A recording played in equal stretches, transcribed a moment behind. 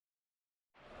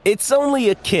It's only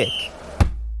a kick,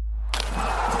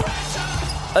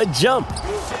 a jump,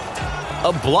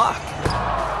 a block.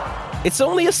 It's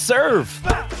only a serve.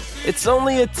 It's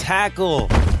only a tackle,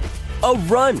 a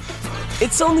run.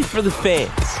 It's only for the fans.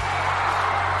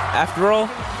 After all,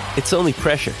 it's only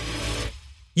pressure.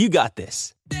 You got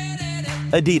this.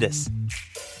 Adidas.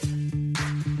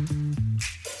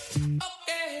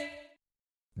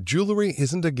 Jewelry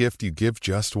isn't a gift you give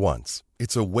just once.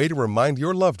 It's a way to remind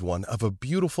your loved one of a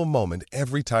beautiful moment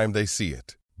every time they see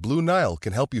it. Blue Nile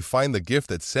can help you find the gift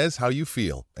that says how you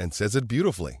feel and says it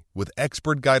beautifully, with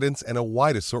expert guidance and a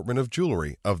wide assortment of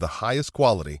jewelry of the highest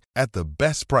quality at the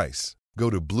best price. Go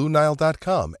to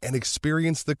BlueNile.com and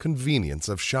experience the convenience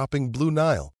of shopping Blue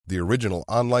Nile, the original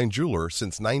online jeweler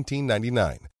since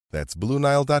 1999. That's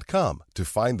BlueNile.com to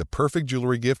find the perfect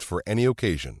jewelry gift for any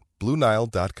occasion.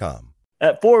 BlueNile.com.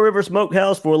 At Four River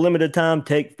Smokehouse, for a limited time,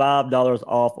 take $5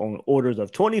 off on orders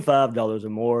of $25 or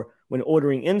more when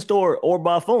ordering in-store or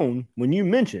by phone when you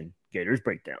mention Gators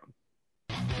Breakdown.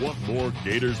 Want more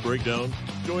Gators Breakdown?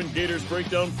 Join Gators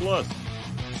Breakdown Plus.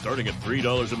 Starting at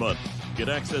 $3 a month, get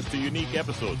access to unique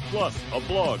episodes, plus a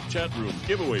blog, chat room,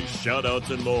 giveaways, shout-outs,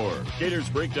 and more. Gators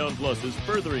Breakdown Plus is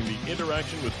furthering the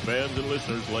interaction with fans and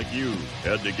listeners like you.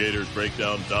 Head to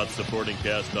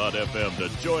GatorsBreakdown.supportingcast.fm to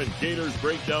join Gators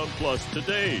Breakdown Plus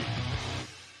today.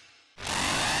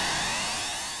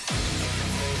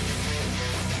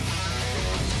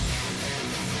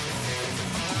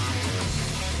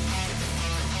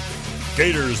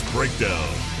 Gators Breakdown.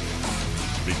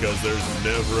 Because there's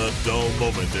never a dull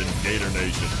moment in Gator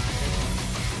Nation.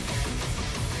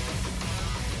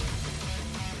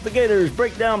 The Gators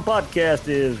Breakdown Podcast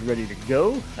is ready to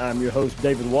go. I'm your host,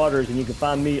 David Waters, and you can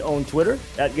find me on Twitter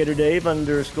at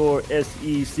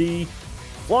GatorDave_SEC.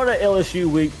 Florida LSU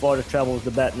week. Florida travels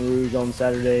to Baton Rouge on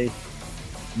Saturday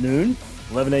noon,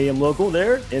 11 a.m. local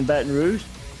there in Baton Rouge.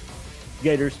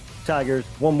 Gators, Tigers,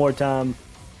 one more time.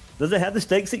 Doesn't have the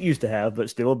stakes it used to have, but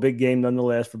still a big game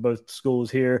nonetheless for both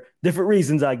schools here. Different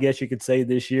reasons, I guess you could say,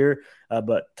 this year.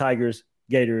 But Tigers,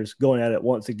 Gators going at it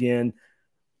once again.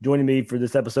 Joining me for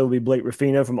this episode will be Blake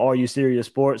Ruffino from Are You Serious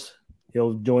Sports.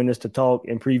 He'll join us to talk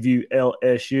and preview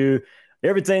LSU.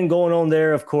 Everything going on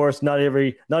there, of course. Not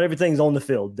everything's on the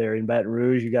field there in Baton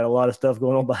Rouge. You got a lot of stuff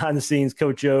going on behind the scenes,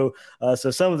 Coach O.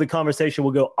 So some of the conversation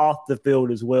will go off the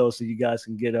field as well, so you guys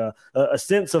can get a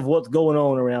sense of what's going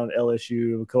on around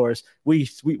LSU. Of course, we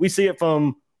see it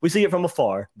from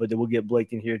afar, but then we'll get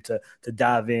Blake in here to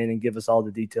dive in and give us all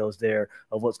the details there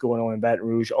of what's going on in Baton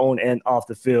Rouge on and off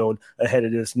the field ahead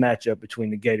of this matchup between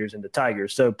the Gators and the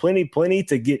Tigers. So plenty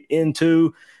to get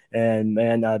into. And,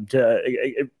 man,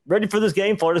 ready for this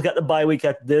game. Florida's got the bye week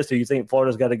after this, so you think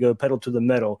Florida's got to go pedal to the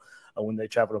metal when they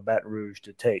travel to Baton Rouge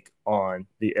to take on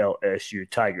the LSU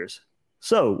Tigers.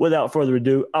 So, without further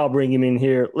ado, I'll bring him in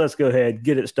here. Let's go ahead,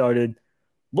 get it started.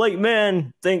 Blake,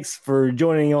 man, thanks for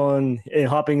joining on and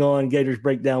hopping on Gators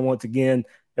Breakdown once again.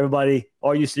 Everybody,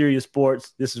 Are You Serious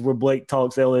Sports? This is where Blake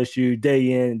talks LSU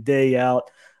day in, day out.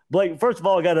 Blake, first of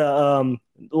all, I got a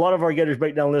lot of our Gators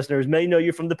Breakdown listeners may know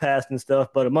you from the past and stuff,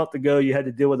 but a month ago you had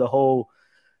to deal with a whole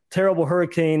terrible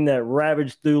hurricane that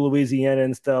ravaged through Louisiana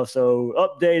and stuff. So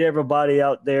update everybody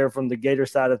out there from the Gator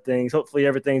side of things. Hopefully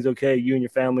everything's okay. You and your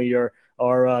family are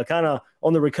kind of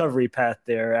on the recovery path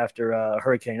there after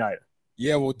Hurricane Ida.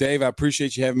 Yeah, well, Dave, I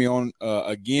appreciate you having me on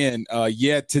again.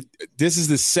 This is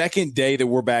the second day that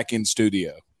we're back in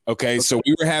studio. Okay, so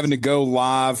we were having to go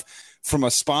live from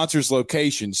a sponsor's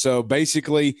location. So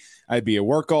basically, I'd be at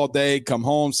work all day, come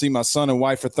home, see my son and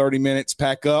wife for 30 minutes,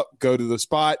 pack up, go to the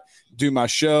spot, do my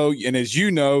show. And as you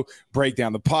know, break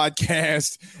down the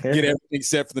podcast, get everything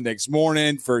set for the next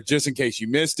morning for just in case you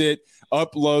missed it,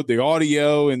 upload the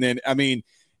audio. And then, I mean,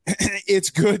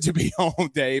 it's good to be home,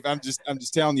 Dave. I'm just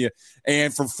telling you.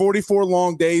 And for 44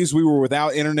 long days, we were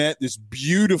without internet, this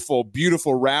beautiful,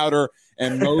 beautiful router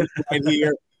and modem right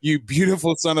here. You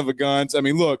beautiful son of a guns. I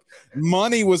mean, look,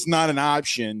 money was not an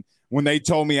option when they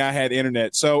told me I had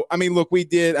internet. So, I mean, look, we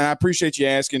did, and I appreciate you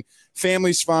asking.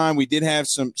 Family's fine. We did have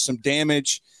some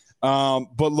damage.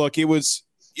 But, look,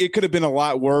 it could have been a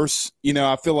lot worse. You know,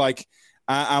 I feel like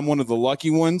I'm one of the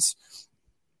lucky ones.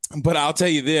 But I'll tell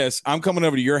you this, I'm coming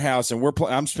over to your house, and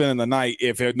I'm spending the night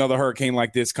if another hurricane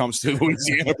like this comes to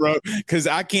Louisiana, bro, because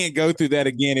I can't go through that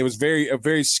again. It was a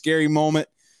very scary moment.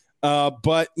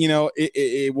 But you know,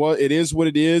 it is what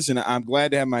it is, and I'm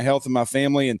glad to have my health and my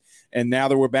family, and now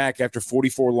that we're back after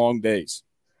 44 long days.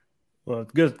 Well,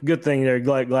 good thing there.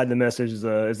 Glad the message is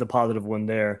a positive one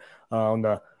there. On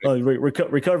the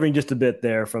recovering just a bit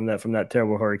there from that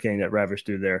terrible hurricane that ravaged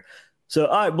through there. So,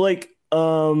 all right, Blake,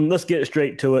 Let's get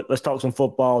straight to it. Let's talk some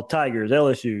football. Tigers,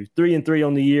 LSU, 3-3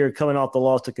 on the year, coming off the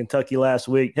loss to Kentucky last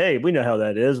week. Hey, we know how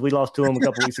that is. We lost to them a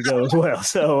couple weeks ago as well.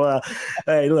 So,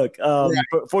 hey, look,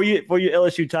 for you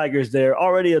LSU Tigers, there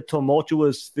already a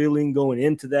tumultuous feeling going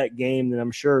into that game, and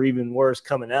I'm sure even worse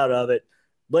coming out of it.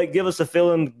 Blake, give us a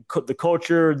feeling, the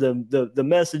culture, the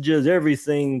messages,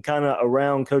 everything kind of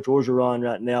around Coach Orgeron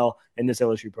right now in this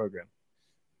LSU program.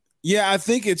 Yeah, I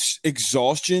think it's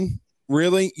exhaustion.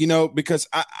 Really, because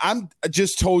I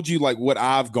just told you like what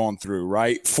I've gone through,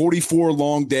 right? 44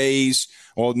 long days,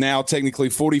 well, now technically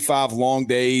 45 long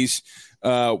days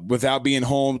without being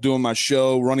home, doing my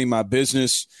show, running my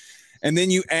business. And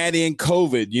then you add in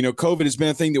COVID. COVID has been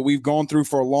a thing that we've gone through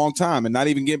for a long time, and not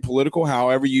even getting political.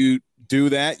 However you do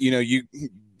that, you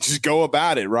just go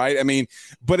about it, right? I mean,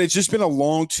 but it's just been a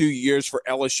long 2 years for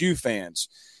LSU fans.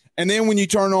 And then when you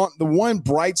turn on the one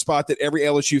bright spot that every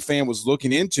LSU fan was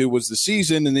looking into was the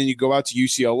season, and then you go out to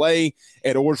UCLA,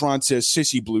 Ed Orgeron says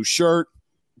sissy blue shirt.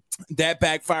 That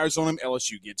backfires on him.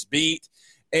 LSU gets beat.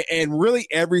 And really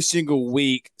every single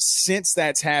week since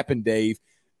that's happened, Dave,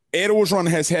 Ed Orgeron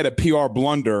has had a PR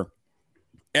blunder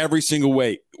every single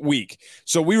week.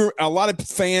 So a lot of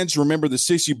fans remember the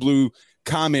sissy blue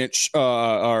comment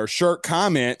or shirt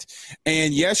comment.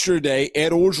 And yesterday,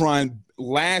 Ed Orgeron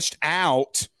lashed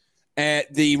out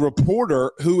at the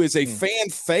reporter who is a fan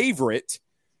favorite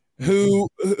who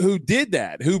did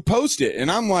that, who posted.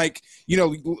 And I'm like,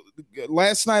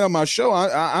 last night on my show,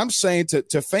 I'm saying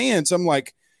to fans, I'm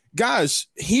like, guys,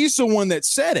 he's the one that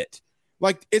said it.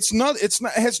 Like, it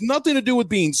has nothing to do with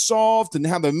being soft and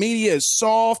how the media is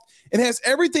soft. It has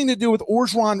everything to do with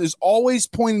Orgeron is always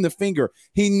pointing the finger.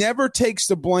 He never takes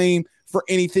the blame for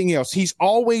anything else. He's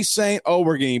always saying, oh,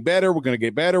 we're getting better. We're going to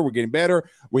get better. We're getting better.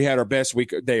 We had our best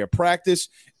day of practice.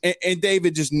 And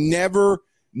David just never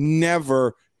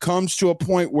comes to a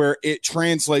point where it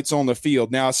translates on the field.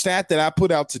 Now, a stat that I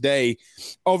put out today,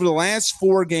 over the last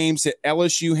 4 games that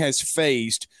LSU has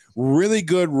faced really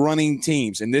good running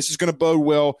teams, and this is going to bode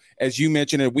well, as you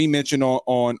mentioned and we mentioned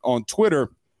on Twitter,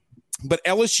 but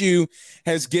LSU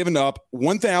has given up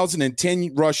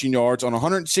 1,010 rushing yards on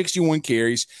 161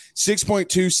 carries,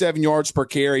 6.27 yards per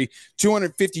carry,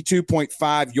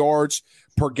 252.5 yards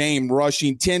per game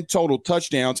rushing, 10 total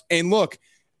touchdowns. And look,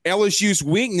 LSU's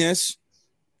weakness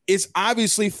is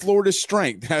obviously Florida's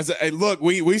strength. Look,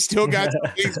 we still got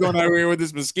some things going on over here with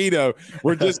this mosquito.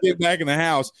 We're just getting back in the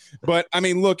house. But, I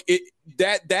mean, look,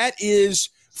 that is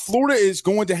 – Florida is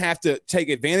going to have to take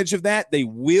advantage of that. They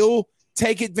will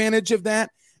take advantage of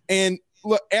that. And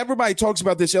look, everybody talks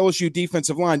about this LSU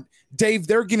defensive line. Dave,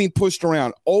 they're getting pushed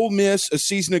around. Ole Miss a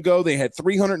season ago, they had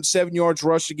 307 yards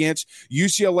rushed against.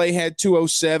 UCLA had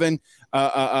 207.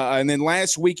 And then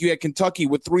last week you had Kentucky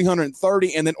with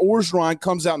 330. And then Orgeron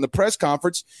comes out in the press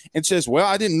conference and says, well,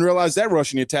 I didn't realize that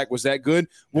rushing attack was that good.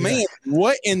 Well, man,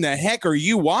 what in the heck are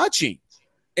you watching?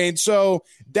 And so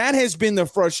that has been the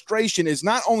frustration, is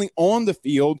not only on the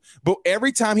field, but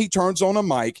every time he turns on a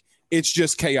mic, it's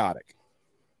just chaotic.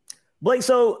 Blake,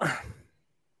 so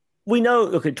we know,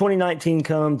 okay, 2019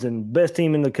 comes and best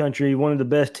team in the country, one of the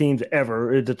best teams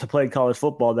ever to play college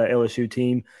football, that LSU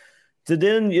team. So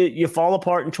then you fall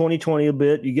apart in 2020 a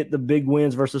bit. You get the big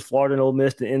wins versus Florida and Ole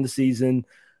Miss to end the season.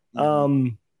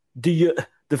 Do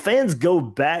the fans go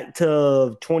back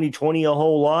to 2020 a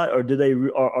whole lot, or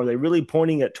are they really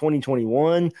pointing at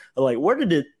 2021? Like, where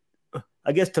did it?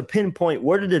 I guess to pinpoint,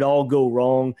 where did it all go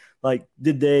wrong? Like,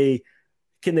 can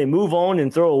they move on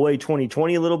and throw away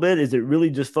 2020 a little bit? Is it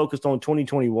really just focused on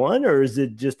 2021, or is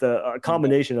it just a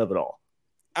combination of it all?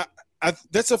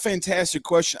 That's a fantastic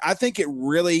question. I think it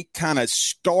really kind of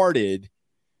started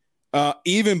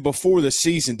even before the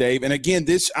season, Dave. And again,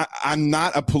 I'm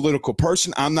not a political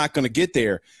person. I'm not going to get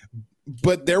there.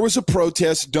 But there was a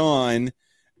protest done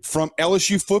from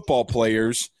LSU football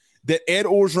players that Ed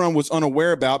Orgeron was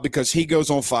unaware about, because he goes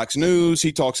on Fox News.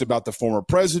 He talks about the former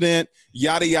president,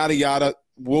 yada, yada, yada.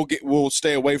 We'll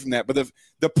stay away from that. But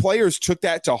the players took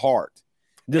that to heart.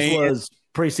 This was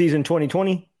preseason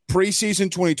 2020?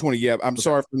 Preseason 2020. Yeah, I'm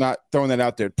sorry for not throwing that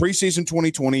out there. Preseason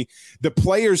 2020, the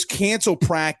players canceled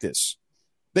practice.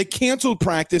 They canceled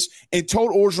practice and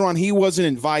told Orgeron he wasn't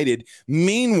invited.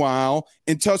 Meanwhile,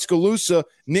 in Tuscaloosa,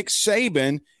 Nick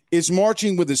Saban is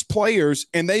marching with his players,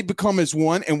 and they become as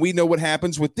one, and we know what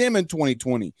happens with them in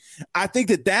 2020. I think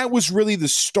that was really the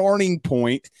starting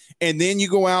point, and then you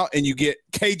go out and you get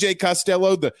KJ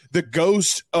Costello, the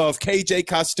ghost of KJ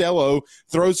Costello,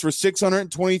 throws for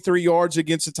 623 yards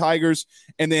against the Tigers,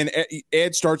 and then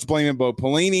Ed starts blaming Bo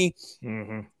Pelini.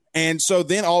 Mm-hmm. And so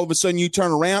then all of a sudden you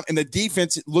turn around, and the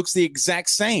defense looks the exact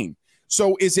same.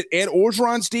 So is it Ed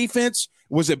Orgeron's defense?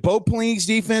 Was it Bo Pelini's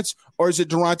defense or is it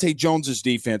Durante Jones's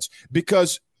defense?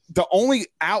 Because the only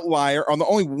outlier or the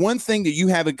only one thing that you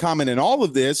have in common in all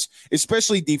of this,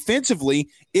 especially defensively,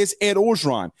 is Ed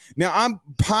Orgeron. Now, I'm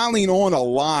piling on a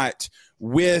lot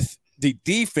with the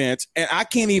defense, and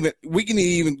we can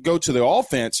even go to the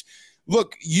offense.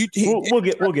 Look, we'll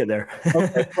get there.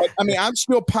 Okay, but, I mean, I'm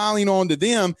still piling on to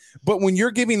them, but when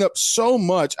you're giving up so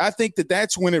much, I think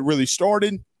that's when it really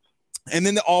started. And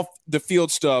then the off the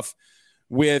field stuff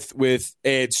with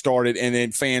Ed started, and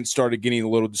then fans started getting a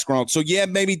little disgruntled. So yeah,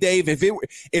 maybe Dave, if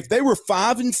they were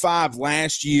 5-5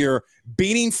 last year,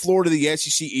 beating Florida, the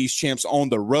SEC East champs, on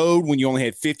the road when you only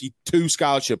had 52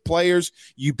 scholarship players,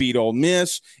 you beat Ole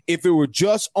Miss. If it were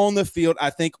just on the field, I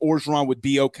think Orgeron would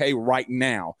be okay right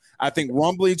now. I think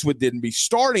Rumblings didn't be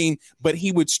starting, but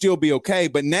he would still be okay.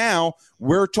 But now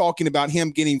we're talking about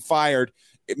him getting fired.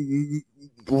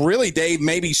 Really, Dave,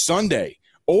 maybe Sunday.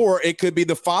 Or it could be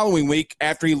the following week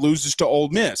after he loses to Ole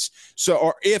Miss. So,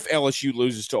 or if LSU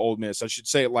loses to Ole Miss, I should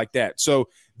say it like that. So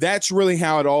that's really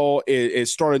how it all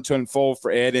is starting to unfold for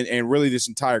Ed and really this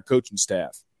entire coaching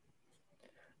staff.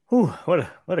 Whew,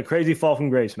 what a crazy fall from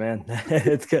grace, man.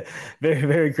 It's very,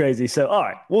 very crazy. So, all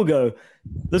right,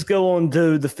 let's go on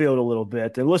to the field a little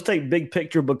bit, and let's take big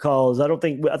picture because I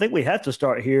think we have to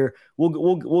start here.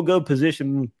 We'll go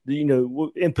position,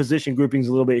 in position groupings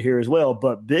a little bit here as well.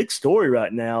 But big story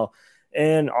right now,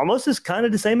 and almost is kind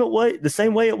of the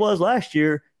same way it was last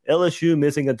year. LSU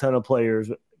missing a ton of players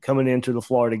coming into the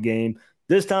Florida game.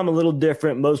 This time a little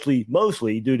different,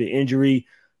 mostly due to injury.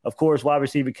 Of course, wide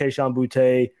receiver Kayshon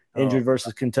Boutte injured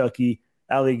versus Kentucky.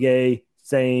 Ali Gay,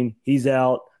 same. He's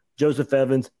out. Joseph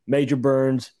Evans, Major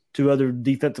Burns, two other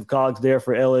defensive cogs there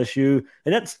for LSU.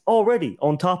 And that's already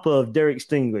on top of Derek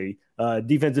Stingley,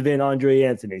 defensive end Andre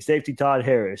Anthony, safety Todd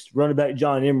Harris, running back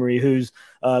John Emery, who's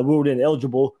ruled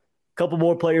ineligible. A couple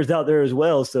more players out there as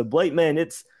well. So, Blake, man,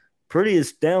 it's pretty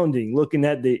astounding looking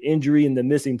at the injury and the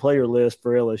missing player list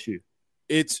for LSU.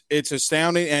 It's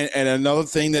astounding. And another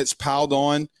thing that's piled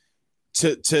on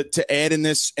to add in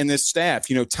this staff,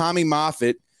 Tommy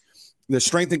Moffitt, the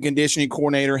strength and conditioning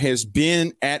coordinator, has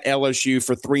been at LSU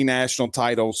for 3 national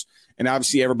titles. And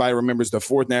obviously everybody remembers the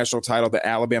 4th national title that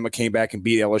Alabama came back and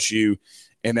beat LSU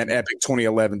in that epic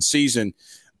 2011 season.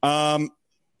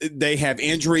 They have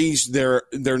injuries. They're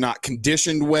not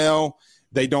conditioned well.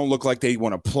 They don't look like they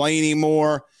want to play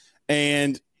anymore.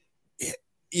 And,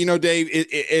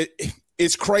 Dave,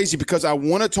 it's crazy because I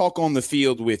want to talk on the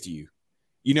field with you,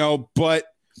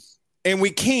 and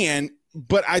we can,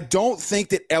 but I don't think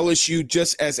that LSU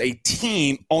just as a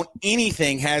team on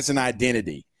anything has an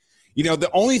identity. The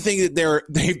only thing that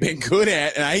they've been good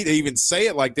at, and I hate to even say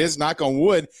it like this, knock on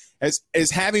wood,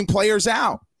 is having players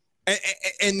out.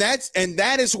 And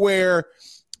that is where,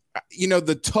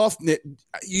 the toughness,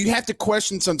 you have to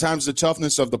question sometimes the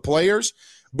toughness of the players.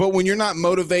 But when you're not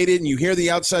motivated and you hear the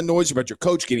outside noise about your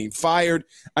coach getting fired,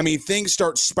 I mean, things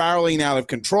start spiraling out of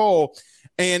control.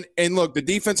 And look, the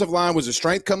defensive line was a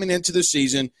strength coming into the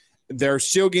season. They're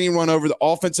still getting run over the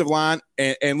offensive line.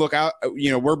 And look,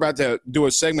 we're about to do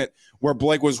a segment where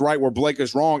Blake was right, where Blake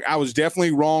is wrong. I was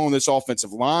definitely wrong on this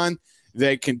offensive line.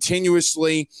 They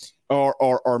continuously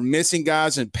are missing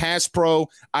guys in pass pro.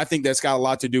 I think that's got a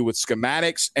lot to do with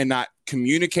schematics and not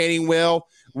communicating well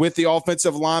with the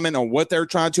offensive linemen on what they're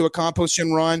trying to accomplish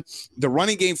and run. The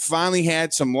running game finally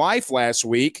had some life last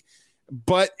week,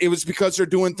 but it was because they're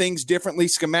doing things differently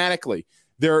schematically.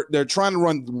 They're trying to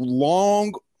run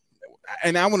long,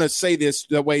 and I want to say this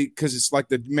that way because it's like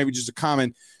maybe just a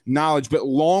common knowledge, but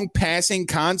long passing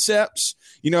concepts.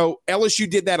 LSU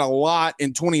did that a lot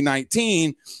in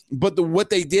 2019, but what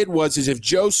they did was if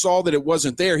Joe saw that it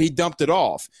wasn't there, he dumped it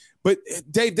off. But,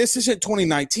 Dave, this isn't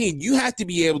 2019. You have to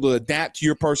be able to adapt to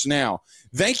your personnel.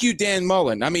 Thank you, Dan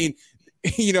Mullen. I mean,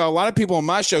 a lot of people on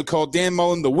my show call Dan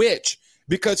Mullen the witch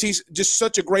because he's just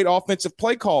such a great offensive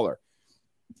play caller.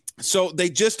 So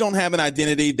they just don't have an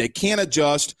identity. They can't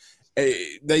adjust.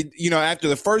 After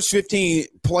the first 15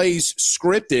 plays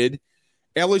scripted,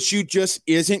 LSU just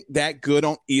isn't that good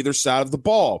on either side of the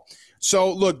ball.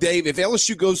 So, look, Dave, if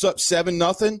LSU goes up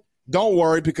 7-0, don't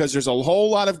worry because there's a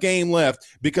whole lot of game left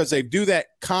because they do that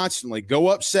constantly. Go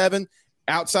up 7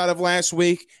 outside of last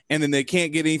week, and then they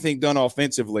can't get anything done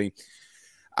offensively.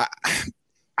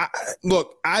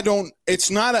 It's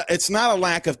not a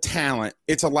lack of talent.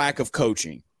 It's a lack of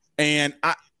coaching. And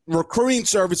recruiting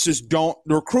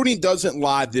doesn't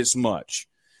lie this much.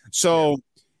 So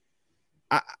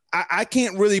I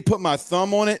can't really put my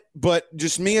thumb on it, but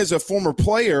just me as a former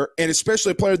player, and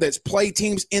especially a player that's played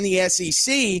teams in the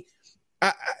SEC,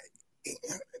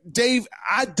 Dave,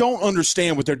 I don't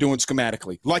understand what they're doing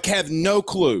schematically. Like, have no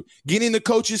clue. Getting the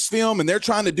coach's film and they're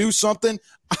trying to do something,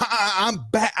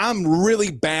 I'm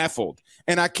really baffled.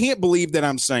 And I can't believe that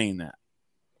I'm saying that.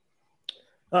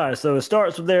 All right, so it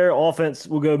starts with their offense.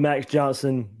 We'll go Max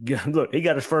Johnson. Look, he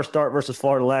got his first start versus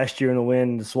Florida last year in a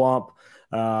win in the Swamp.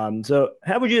 So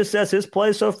how would you assess his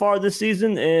play so far this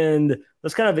season? And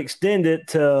let's kind of extend it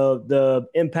to the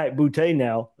impact Boutte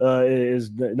now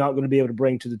is not going to be able to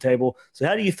bring to the table. So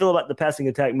how do you feel about the passing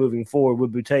attack moving forward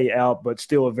with Boutte out, but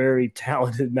still a very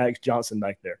talented Max Johnson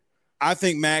back there? I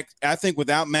think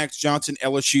without Max Johnson,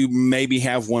 LSU maybe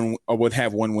would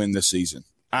have one win this season.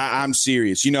 I'm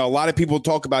serious. You know, a lot of people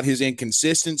talk about his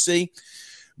inconsistency,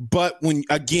 but when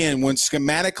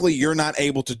schematically you're not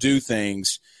able to do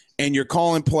things and you're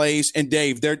calling plays, and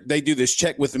Dave, they do this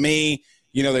check with me.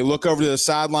 You know, they look over to the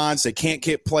sidelines. They can't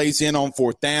get plays in on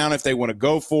fourth down if they want to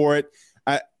go for it.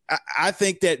 I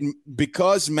think that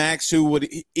because Max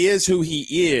is who he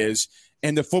is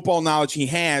and the football knowledge he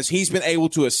has, he's been able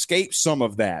to escape some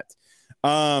of that.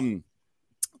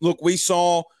 Look, we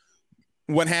saw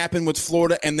what happened with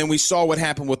Florida, and then we saw what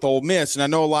happened with Ole Miss. And I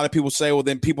know a lot of people say, well,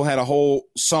 then people had a whole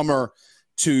summer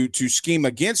to scheme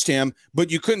against him,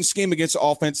 but you couldn't scheme against the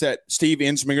offense that Steve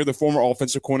Ensminger, the former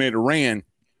offensive coordinator, ran.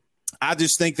 I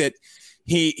just think that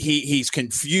he's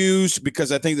confused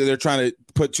because I think that they're trying to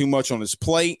put too much on his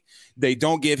plate. They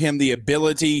don't give him the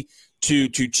ability to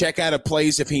check out of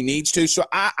plays if he needs to. So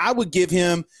I would give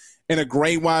him, in a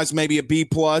grade-wise, maybe a B+.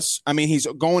 I mean, he's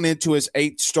going into his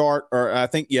 8th start, or I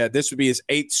think, this would be his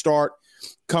 8th start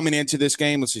coming into this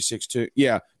game. Let's see, 6-2.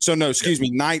 Yeah. So, no, excuse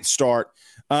me, 9th start.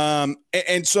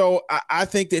 And so I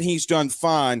think that he's done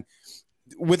fine.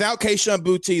 Without Kayshon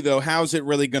Boutte, though, how's it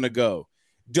really going to go?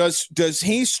 Does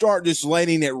he start just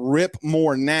letting it rip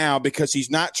more now because he's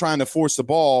not trying to force the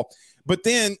ball? But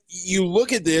then you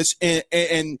look at this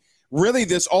and really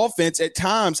this offense at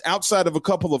times outside of a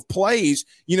couple of plays,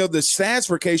 you know, the stats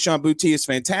for Kayshon Boutte is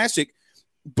fantastic,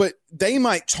 but they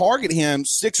might target him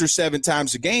 6 or 7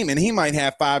 times a game and he might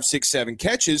have 5, 6, 7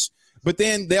 catches, but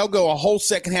then they'll go a whole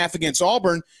second half against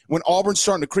Auburn when Auburn's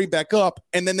starting to creep back up,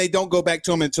 and then they don't go back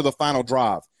to him until the final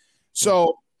drive.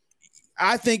 So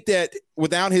I think that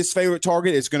without his favorite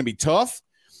target, it's going to be tough,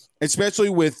 especially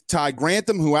with Ty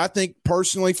Grantham, who I think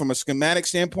personally from a schematic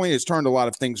standpoint has turned a lot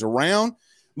of things around.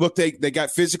 Look, they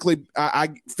got physically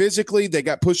they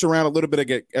got pushed around a little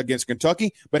bit against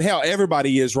Kentucky, but hell,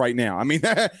 everybody is right now. I mean,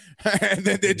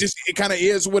 it kind of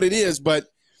is what it is. But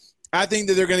I think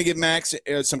that they're going to give Max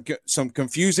some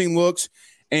confusing looks,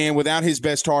 and without his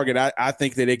best target, I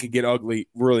think that it could get ugly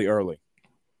really early.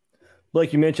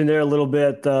 Blake, you mentioned there a little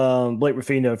bit, Blake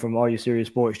Ruffino from Are You Serious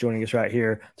Sports joining us right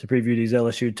here to preview these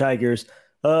LSU Tigers.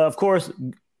 Of course,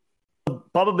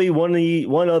 probably one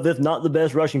of, if not the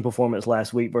best rushing performance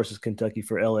last week versus Kentucky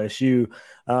for LSU.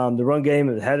 The run game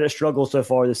has had a struggle so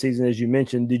far this season, as you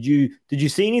mentioned. Did you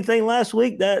see anything last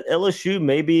week that LSU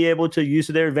may be able to use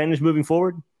to their advantage moving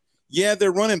forward? Yeah,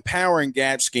 they're running power and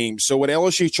gap schemes. So what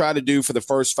LSU tried to do for the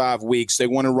first 5 weeks, they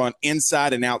want to run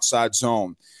inside and outside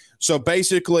zone. So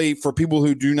basically, for people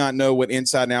who do not know what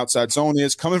inside and outside zone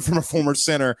is, coming from a former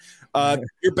center,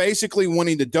 you're basically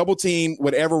wanting to double team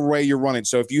whatever way you're running.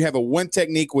 So if you have a one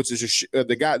technique, which is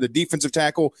the defensive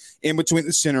tackle in between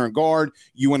the center and guard,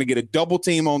 you want to get a double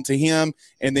team onto him,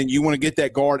 and then you want to get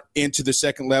that guard into the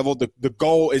second level. The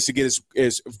goal is to get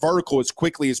as vertical as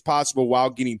quickly as possible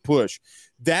while getting pushed.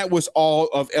 That was all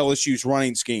of LSU's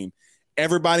running scheme.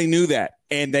 Everybody knew that,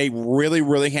 and they really,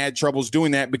 really had troubles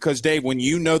doing that because, Dave, when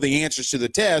you know the answers to the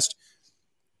test,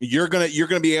 you're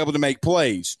gonna be able to make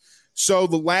plays. So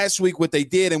the last week, what they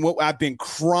did, and what I've been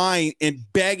crying and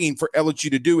begging for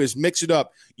LSU to do, is mix it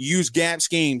up. Use gap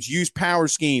schemes, use power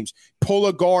schemes, pull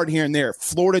a guard here and there.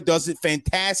 Florida does it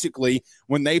fantastically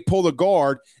when they pull a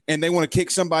guard and they want to kick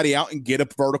somebody out and get a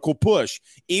vertical push.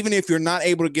 Even if you're not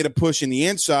able to get a push in the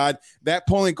inside, that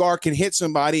pulling guard can hit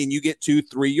somebody and you get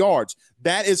 2-3 yards.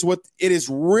 That is what it is,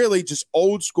 really just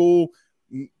old school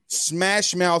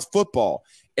smash mouth football.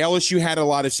 LSU had a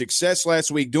lot of success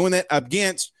last week doing that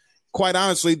against, quite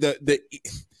honestly,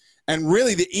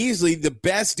 easily the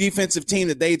best defensive team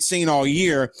that they had seen all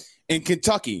year in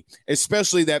Kentucky,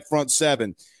 especially that front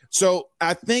seven. So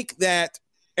I think that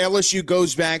LSU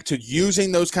goes back to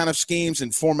using those kind of schemes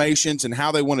and formations and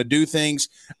how they want to do things.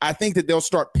 I think that they'll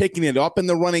start picking it up in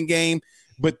the running game,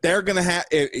 but they're going to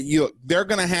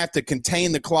have to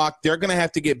contain the clock. They're going to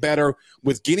have to get better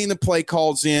with getting the play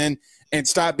calls in and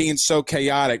stop being so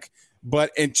chaotic.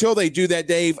 But until they do that,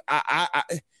 Dave, I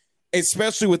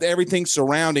especially with everything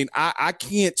surrounding, I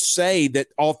can't say that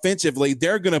offensively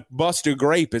they're going to bust a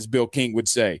grape, as Bill King would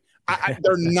say.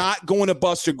 They're not going to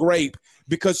bust a grape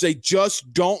because they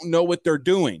just don't know what they're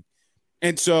doing.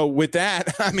 And so with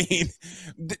that, I mean,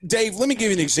 Dave, let me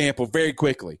give you an example very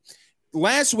quickly.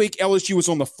 Last week, LSU was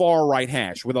on the far right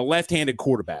hash with a left-handed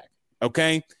quarterback,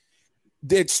 okay?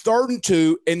 It's starting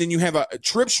to, and then you have a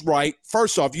trips right.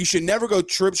 First off, you should never go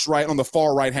trips right on the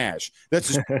far right hash. That's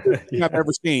the stupidest thing I've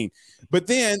ever seen. But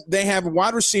then they have a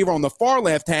wide receiver on the far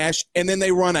left hash, and then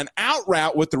they run an out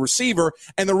route with the receiver.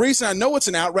 And the reason I know it's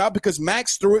an out route because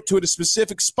Max threw it to a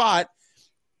specific spot,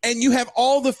 and you have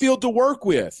all the field to work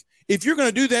with. If you're going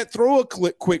to do that, throw a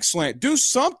quick slant. Do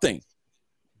something.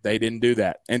 They didn't do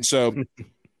that. And so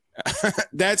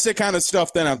that's the kind of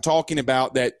stuff that I'm talking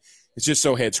about that is just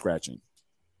so head-scratching.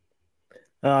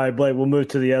 All right, Blake, we'll move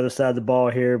to the other side of the ball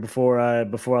here before I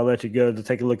let you go to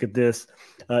take a look at this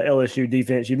LSU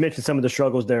defense. You mentioned some of the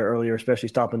struggles there earlier, especially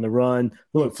stopping the run.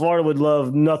 Look, Florida would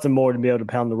love nothing more than be able to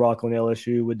pound the rock on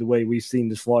LSU with the way we've seen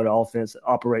this Florida offense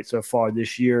operate so far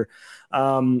this year.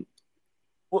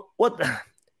 What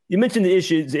you mentioned the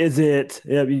issues. Is it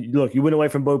look? You went away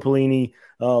from Bo Pelini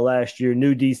last year,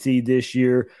 new DC this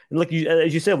year, and look,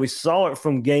 as you said, we saw it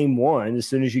from game one. As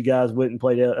soon as you guys went and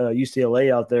played UCLA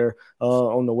out there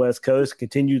on the West Coast,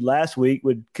 continued last week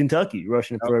with Kentucky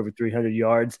rushing for over 300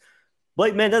 yards.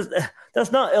 Blake, man,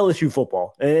 that's not LSU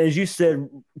football. And as you said,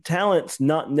 talent's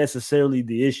not necessarily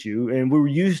the issue, and we were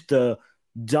used to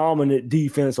dominant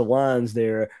defensive lines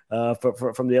there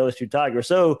from the LSU Tigers.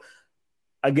 So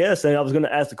I guess, and I was going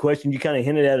to ask the question, you kind of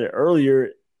hinted at it earlier,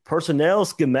 personnel,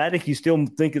 schematic, you still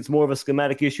think it's more of a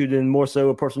schematic issue than more so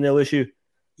a personnel issue?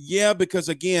 Yeah, because,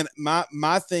 again,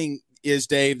 my thing is,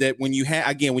 Dave, that when you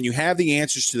have the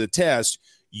answers to the test,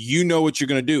 you know what you're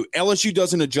going to do. LSU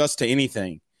doesn't adjust to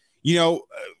anything. You know,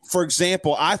 for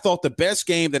example, I thought the best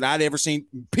game that I'd ever seen,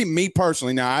 me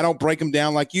personally, now I don't break them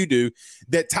down like you do,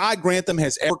 that Ty Grantham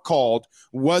has ever called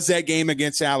was that game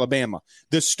against Alabama.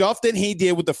 The stuff that he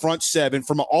did with the front seven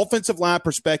from an offensive line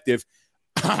perspective,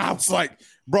 I was like,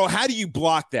 bro, how do you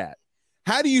block that?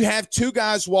 How do you have two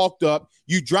guys walked up,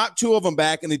 you drop two of them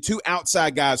back, and the two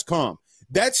outside guys come?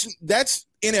 That's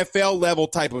NFL level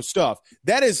type of stuff.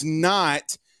 That is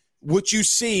not what you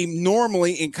see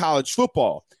normally in college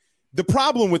football. The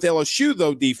problem with LSU,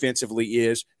 though, defensively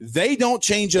is they don't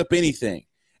change up anything.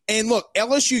 And look,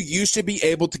 LSU used to be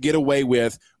able to get away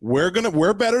with, we're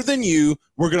better than you,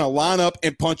 we're going to line up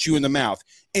and punch you in the mouth.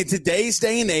 In today's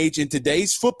day and age, in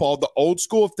today's football, the old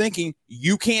school of thinking,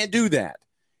 you can't do that.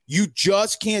 You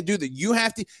just can't do that. You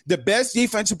have to – the best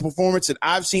defensive performance that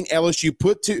I've seen LSU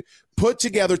put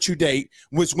together to date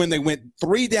was when they went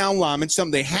three down linemen,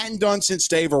 something they hadn't done since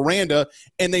Dave Aranda,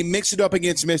 and they mixed it up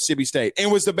against Mississippi State. And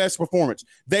it was the best performance.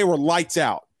 They were lights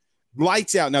out.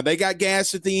 Lights out. Now, they got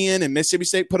gas at the end, and Mississippi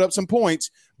State put up some points,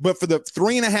 but for the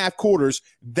 3.5 quarters,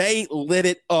 they lit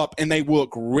it up, and they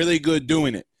look really good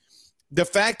doing it. The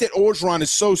fact that Orgeron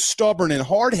is so stubborn and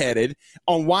hard-headed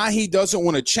on why he doesn't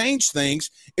want to change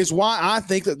things is why I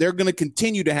think that they're going to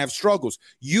continue to have struggles.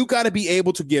 You got to be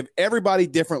able to give everybody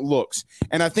different looks.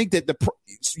 And I think that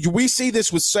we see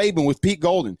this with Saban, with Pete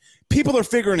Golden. People are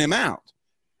figuring him out.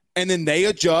 And then they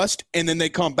adjust, and then they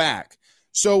come back.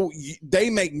 So they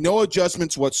make no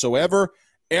adjustments whatsoever.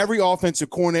 Every offensive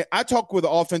coordinator – I talked with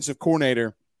an offensive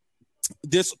coordinator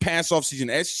this past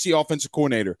offseason, SEC offensive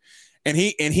coordinator, and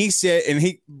he said, and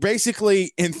he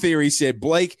basically in theory said,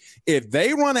 Blake, if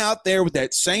they run out there with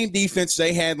that same defense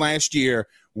they had last year,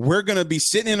 we're going to be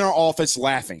sitting in our office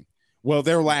laughing. Well,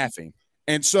 they're laughing.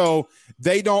 And so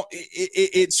they don't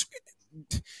it's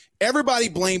everybody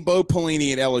blamed Bo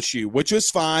Pelini at LSU, which was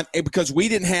fine because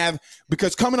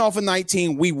because coming off of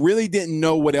 19, we really didn't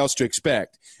know what else to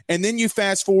expect. And then you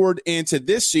fast forward into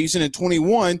this season in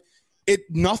 21,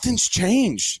 nothing's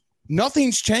changed.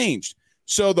 Nothing's changed.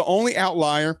 So the only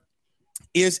outlier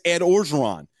is Ed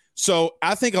Orgeron. So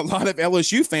I think a lot of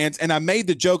LSU fans, and I made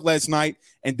the joke last night,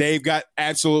 and Dave got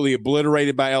absolutely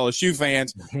obliterated by LSU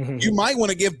fans. You might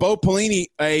want to give Bo Pelini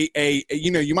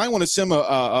you might want to send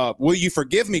a will you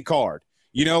forgive me card.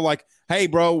 Like, hey,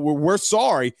 bro, we're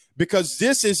sorry, because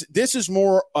this is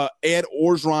more Ed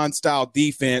Orgeron style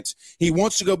defense. He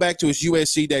wants to go back to his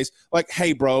USC days. Like,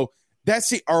 hey, bro, that's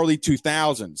the early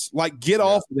 2000s. Like, get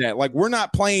off of that. Like, we're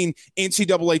not playing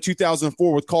NCAA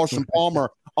 2004 with Carson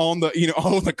Palmer on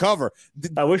the cover.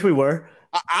 I wish we were.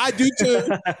 I do too.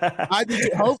 I do too.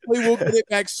 Hopefully we'll get it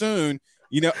back soon.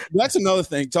 That's another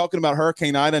thing. Talking about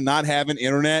Hurricane Ida not having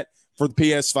internet for the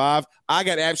PS5, I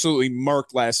got absolutely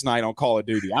murked last night on Call of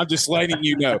Duty. I'm just letting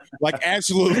you know. Like,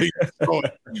 absolutely.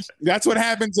 That's what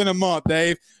happens in a month,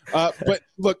 Dave. But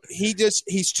look,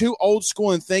 he's too old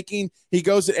school in thinking. He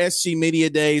goes to SC Media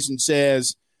Days and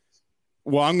says,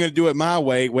 well, I'm going to do it my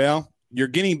way. Well, you're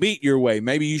getting beat your way.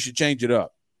 Maybe you should change it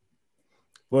up.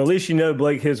 Well, at least you know,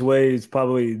 Blake, his way is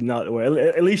probably not the way.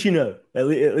 At least you know. At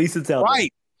least it's out there.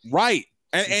 Right.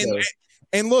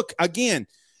 And look, again,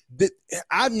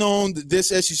 I've known this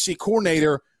SEC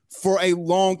coordinator for a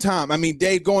long time. I mean,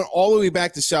 Dave, going all the way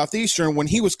back to Southeastern when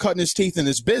he was cutting his teeth in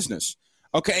his business.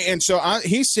 Okay, and so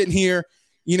he's sitting here.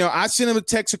 I sent him a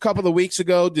text a couple of weeks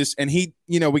ago, and he,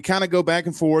 we kind of go back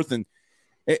and forth, and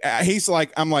he's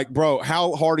like, I'm like, bro,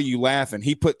 how hard are you laughing?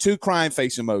 He put 2 crying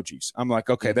face emojis. I'm like,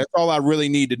 okay, that's all I really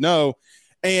need to know.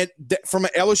 And from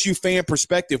an LSU fan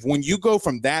perspective, when you go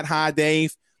from that high,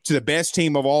 Dave, to the best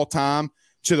team of all time,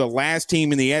 to the last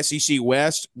team in the SEC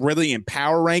West, really in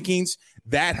power rankings,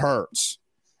 that hurts.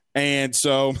 And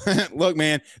so, look,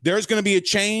 man, there's going to be a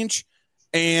change,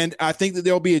 and I think that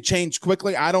there'll be a change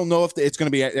quickly. I don't know if it's going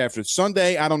to be after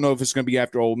Sunday. I don't know if it's going to be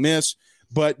after Ole Miss.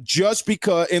 But just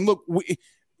because – and look,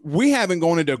 we haven't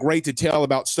gone into great detail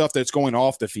about stuff that's going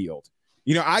off the field.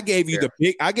 I gave you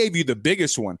the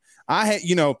biggest one.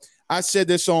 I said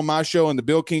this on my show and the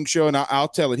Bill King show, and I'll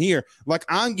tell it here. Like,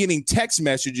 I'm getting text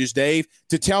messages, Dave,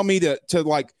 to tell me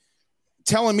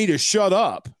telling me to shut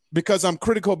up because I'm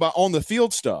critical about on the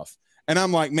field stuff. And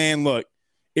I'm like, man, look,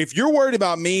 if you're worried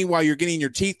about me while you're getting your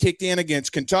teeth kicked in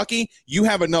against Kentucky, you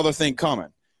have another thing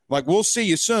coming. Like, we'll see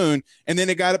you soon. And then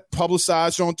it got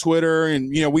publicized on Twitter, and,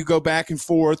 we go back and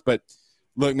forth. But,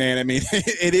 look, man, I mean,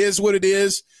 it is what it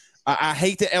is. I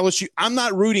hate the LSU. I'm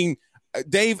not rooting –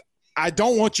 Dave, I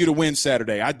don't want you to win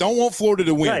Saturday. I don't want Florida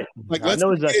to win. Right. Like, let's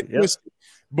get it twisted.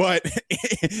 But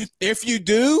if you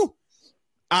do,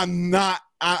 I'm not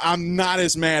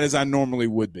as mad as I normally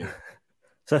would be.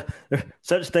 So,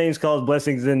 such things cause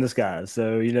blessings in disguise.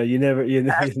 So you never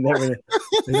know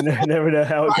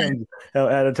how it comes, how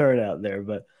it turn out there.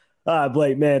 But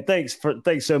Blake, man, thanks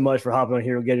so much for hopping on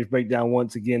here on Gators Breakdown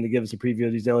once again to give us a preview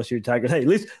of these LSU Tigers. Hey, at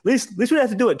least we don't have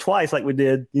to do it twice like we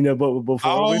did, but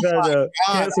before we've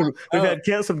had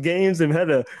canceled games and had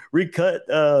to recut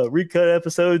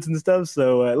episodes and stuff.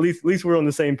 So at least we're on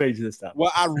the same page this time.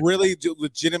 Well, I really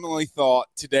legitimately thought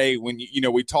today when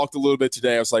we talked a little bit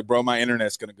today, I was like, bro, my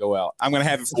internet's going to go out. I'm going to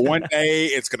have it for one day.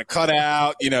 It's going to cut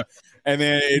out, And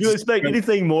then do you expect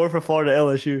anything more for Florida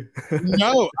LSU?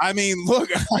 No, I mean,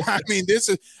 look,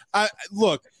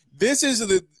 this is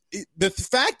the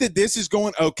fact that this is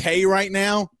going okay right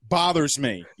now bothers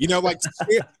me. How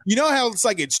it's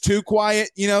like it's too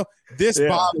quiet. This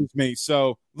bothers me.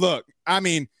 So look, I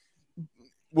mean,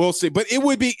 we'll see, but it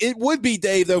would be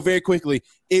Dave though. Very quickly,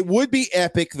 it would be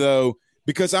epic though,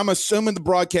 because I'm assuming the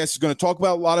broadcast is going to talk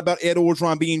about a lot about Ed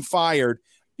Orgeron being fired.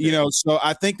 So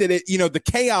I think that the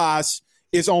chaos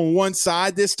is on one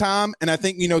side this time. And I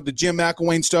think, the Jim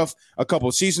McElwain stuff a couple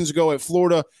of seasons ago at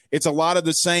Florida, it's a lot of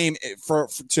the same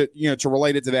to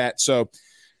relate it to that. So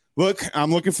look,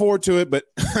 I'm looking forward to it, but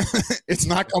it's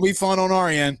not going to be fun on our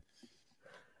end.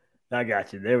 I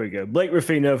got you. There we go. Blake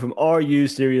Ruffino from RU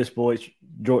Serious Sports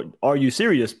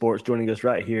joining us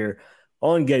right here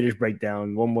on Gators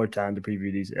Breakdown one more time to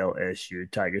preview these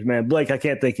LSU Tigers. Man, Blake, I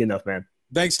can't thank you enough, man.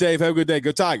 Thanks, Dave. Have a good day.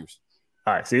 Go Tigers.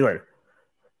 All right. See you later.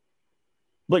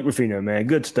 Blake Ruffino, man.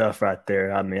 Good stuff right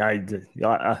there. I mean,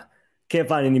 I can't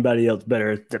find anybody else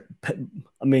better.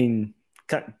 I mean,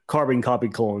 carbon copy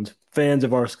clones, fans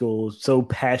of our schools, so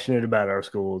passionate about our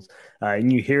schools.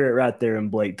 And you hear it right there in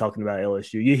Blake talking about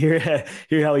LSU. You hear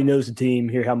how he knows the team,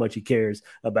 hear how much he cares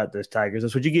about those Tigers.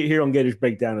 That's what you get here on Gators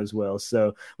Breakdown as well.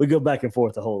 So we go back and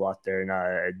forth a whole lot there, and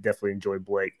I definitely enjoy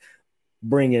Blake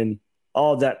bringing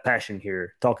all that passion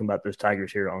here, talking about those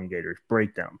Tigers here on Gators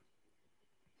Breakdown.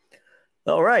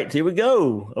 All right, here we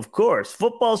go. Of course,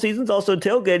 football season's also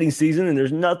tailgating season, and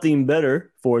there's nothing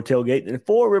better for a tailgate than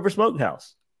Four River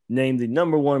Smokehouse, named the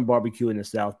 #1 barbecue in the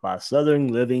South by Southern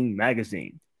Living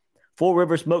magazine. Four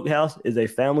River Smokehouse is a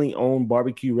family-owned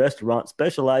barbecue restaurant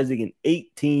specializing in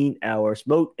 18-hour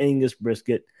smoked Angus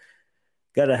brisket.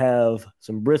 Got to have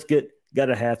some brisket, got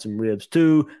to have some ribs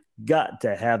too. Got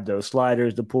to have those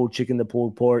sliders, the pulled chicken, the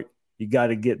pulled pork. You got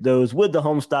to get those with the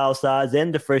home-style sides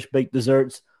and the fresh-baked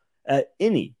desserts at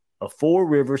any of Four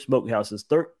Rivers Smokehouse's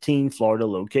 13 Florida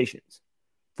locations.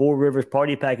 Four Rivers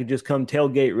party packages come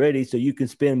tailgate ready so you can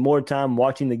spend more time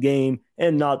watching the game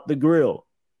and not the grill.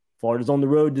 Florida's on the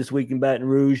road this week in Baton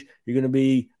Rouge. You're going to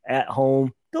be at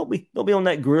home. Don't be on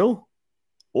that grill.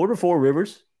 Order Four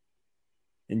Rivers.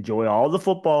 Enjoy all the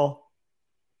football.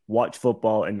 Watch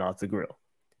football and not the grill.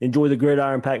 Enjoy the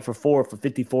gridiron pack for $4 for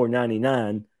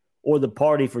 $54.99 or the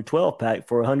party for 12-pack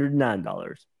for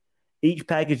 $109. Each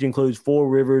package includes Four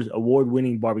Rivers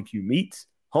award-winning barbecue meats,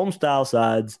 home-style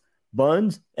sides,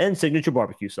 buns, and signature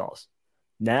barbecue sauce.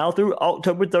 Now through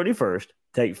October 31st,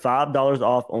 take $5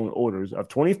 off on orders of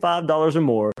 $25 or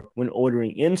more when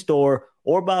ordering in-store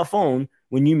or by phone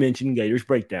when you mention Gators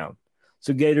Breakdown.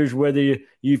 So Gators, whether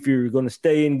if you're going to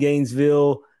stay in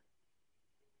Gainesville,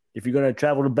 if you're going to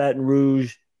travel to Baton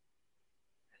Rouge,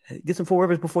 get some Four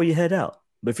Rivers before you head out.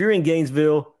 But if you're in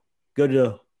Gainesville, go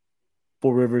to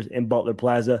Four Rivers and Butler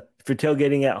Plaza. If you're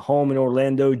tailgating at home in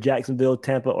Orlando, Jacksonville,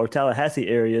 Tampa, or Tallahassee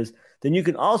areas, then you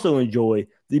can also enjoy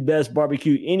the best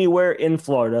barbecue anywhere in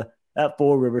Florida at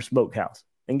Four Rivers Smokehouse.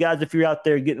 And guys, if you're out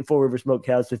there getting Four Rivers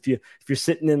Smokehouse, if you're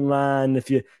sitting in line, if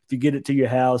you get it to your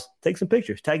house, take some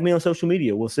pictures. Tag me on social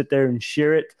media. We'll sit there and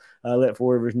share it. Let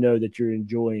Four Rivers know that you're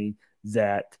enjoying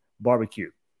that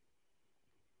barbecue.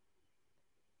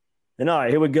 And all right,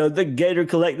 here we go. The Gator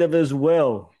Collective as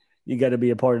well. You got to be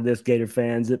a part of this, Gator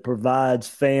fans. It provides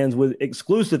fans with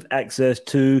exclusive access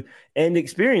to and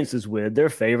experiences with their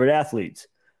favorite athletes.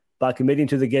 By committing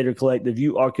to the Gator Collective,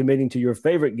 you are committing to your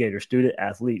favorite Gator student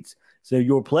athletes. So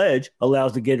your pledge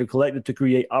allows the Gator Collective to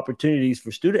create opportunities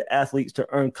for student athletes to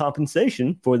earn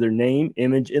compensation for their name,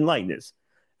 image, and likeness.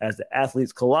 As the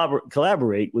athletes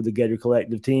collaborate with the Gator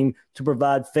Collective team to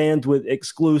provide fans with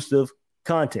exclusive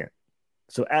content.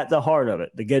 So at the heart of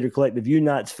it, the Gator Collective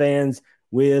unites fans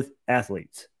with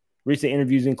athletes. Recent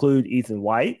interviews include Ethan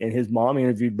White and his mom,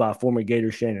 interviewed by former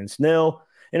Gator Shannon Snell,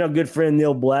 and our good friend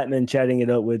Neil Blackman chatting it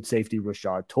up with safety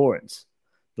Rashad Torrance.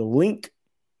 The link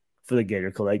for the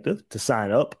Gator Collective to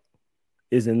sign up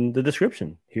is in the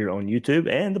description here on YouTube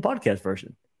and the podcast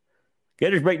version.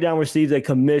 Gators Breakdown receives a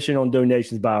commission on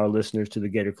donations by our listeners to the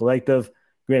Gator Collective.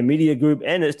 Grand Media Group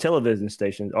and its television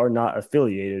stations are not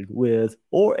affiliated with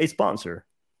or a sponsor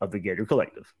of the Gator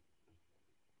Collective.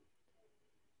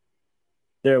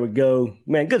 There we go.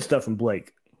 Man, good stuff from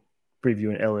Blake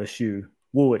previewing LSU.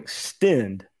 We'll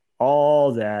extend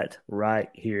all that right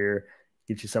here.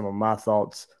 Get you some of my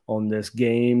thoughts on this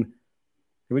game.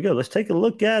 Here we go. Let's take a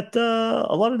look at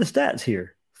a lot of the stats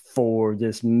here for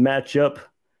this matchup.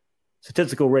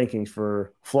 Statistical rankings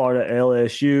for Florida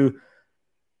LSU.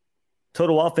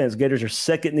 Total offense, Gators are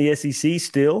second in the SEC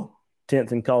still,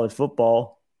 10th in college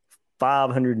football,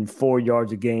 504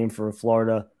 yards a game for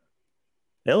Florida.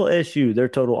 LSU, their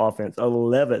total offense,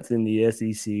 11th in the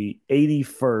SEC,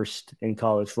 81st in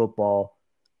college football,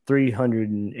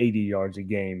 380 yards a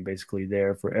game basically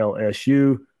there for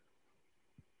LSU.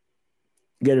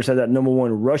 Gators have that number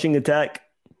one rushing attack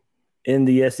in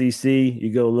the SEC.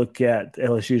 You go look at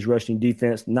LSU's rushing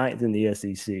defense, 9th in the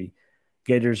SEC.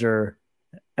 Gators are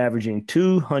averaging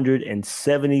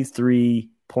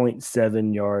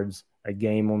 273.7 yards a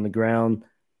game on the ground.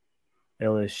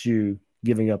 LSU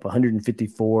giving up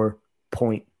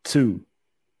 154.2.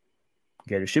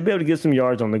 Gators should be able to get some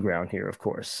yards on the ground here, of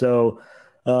course. So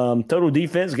total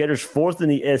defense, Gators 4th in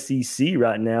the SEC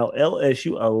right now,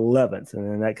 LSU 11th. And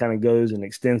then that kind of goes and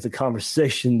extends the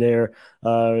conversation there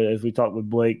as we talk with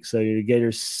Blake. So the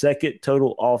Gators' second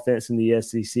total offense in the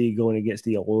SEC going against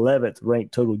the 11th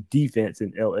ranked total defense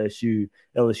in LSU.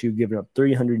 LSU giving up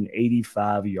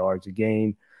 385 yards a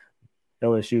game.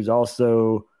 LSU is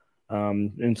also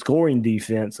in scoring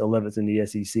defense, 11th in the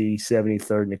SEC,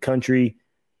 73rd in the country,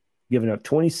 giving up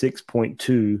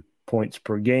 26.2 points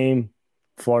per game.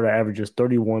 Florida averages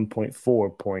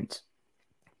 31.4 points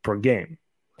per game.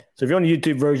 So if you're on the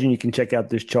YouTube version, you can check out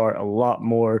this chart. A lot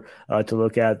more to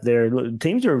look at there.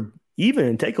 Teams are even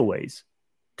in takeaways.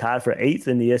 Tied for 8th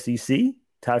in the SEC,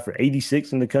 tied for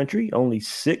 86th in the country. Only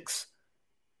 6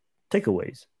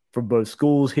 takeaways for both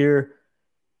schools here.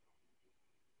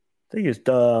 I think it's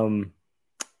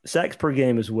sacks per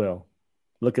game as well.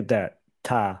 Look at that.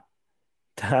 Tied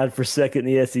for 2nd in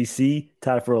the SEC,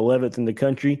 tied for 11th in the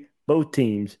country. Both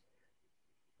teams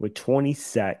with 20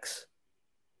 sacks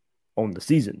on the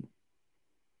season.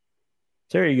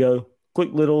 So there you go.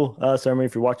 Quick little summary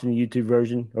if you're watching the YouTube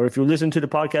version, or if you're listening to the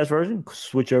podcast version,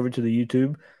 switch over to the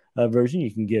YouTube version.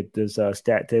 You can get this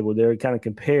stat table there, kind of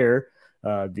compare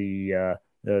the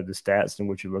stats and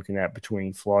what you're looking at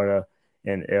between Florida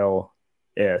and LSU.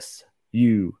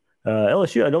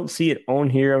 LSU, I don't see it on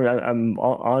here. I'm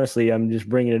honestly, I'm just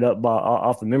bringing it up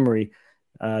off the memory.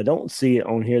 I don't see it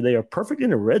on here. They are perfect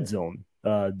in the red zone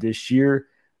this year,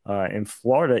 and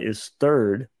Florida is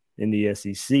 3rd in the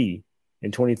SEC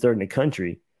and 23rd in the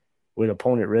country with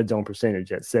opponent red zone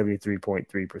percentage at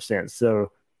 73.3%.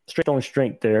 So strength on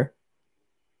strength there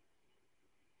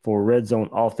for red zone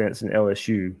offense in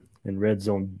LSU and red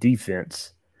zone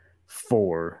defense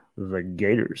for the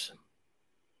Gators.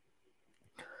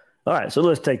 All right, so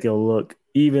let's take a look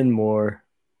even more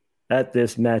at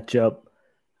this matchup.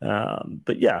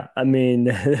 But yeah, I mean,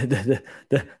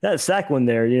 that sack one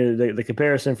there, you know, the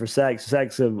comparison for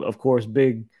sacks, of course,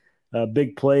 big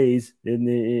big plays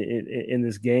in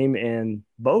this game, and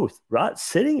both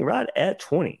sitting right at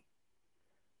 20,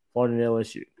 Florida and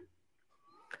LSU.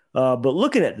 But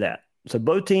looking at that, so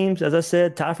both teams, as I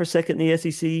said, tie for second in the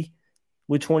SEC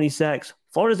with 20 sacks.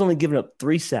 Florida's only given up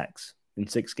 3 sacks in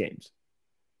 6 games,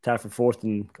 tied for fourth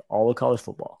in all of college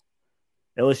football.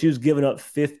 LSU's given up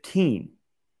 15,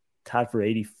 tied for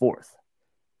 84th.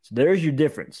 So there's your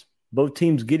difference. Both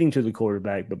teams getting to the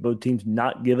quarterback, but both teams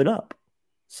not giving up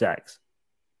sacks.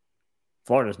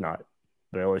 Florida's not,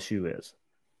 but LSU is.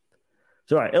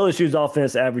 So, all right, LSU's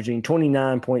offense averaging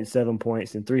 29.7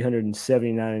 points and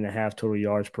 379.5 total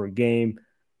yards per game.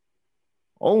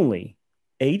 Only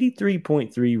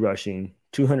 83.3 rushing,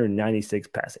 296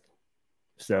 passing.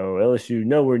 So LSU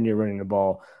nowhere near running the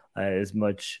ball as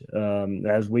much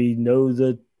as we know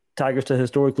the Tigers to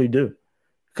historically do.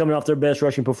 Coming off their best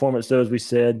rushing performance, though, as we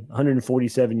said,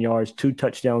 147 yards, 2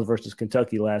 touchdowns versus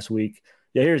Kentucky last week.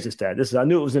 Yeah, here's the stat. I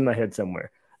knew it was in my head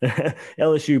somewhere.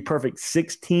 LSU perfect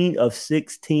 16 of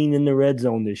 16 in the red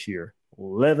zone this year.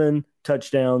 11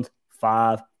 touchdowns,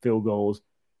 5 field goals.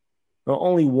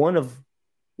 Only one of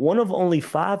only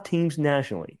 5 teams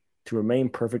nationally to remain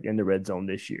perfect in the red zone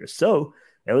this year. So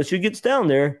LSU gets down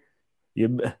there,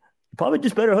 you probably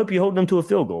just better hope you hold them to a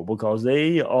field goal because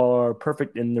they are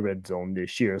perfect in the red zone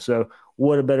this year. So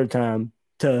what a better time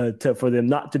for them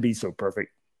not to be so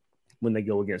perfect when they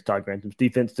go against Todd Grantham's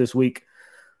defense this week.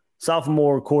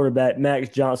 Sophomore quarterback Max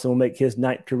Johnson will make his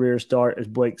 9th career start. As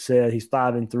Blake said, he's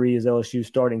 5-3 as LSU's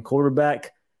starting quarterback.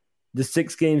 The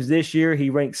 6 games this year, he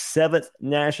ranks 7th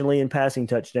nationally in passing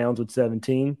touchdowns with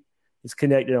 17. He's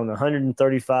connected on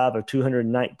 135 of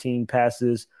 219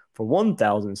 passes for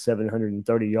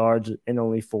 1,730 yards and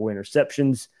only 4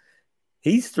 interceptions.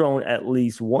 He's thrown at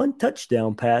least 1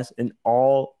 touchdown pass in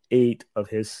all 8 of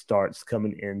his starts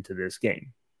coming into this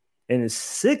game. And in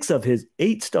 6 of his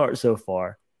 8 starts so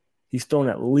far, he's thrown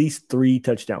at least 3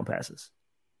 touchdown passes.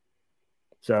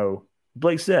 So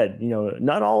Blake said,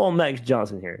 not all on Max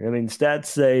Johnson here. I mean,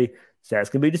 stats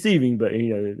can be deceiving, but,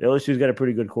 LSU's got a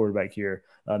pretty good quarterback here,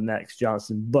 Max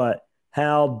Johnson. But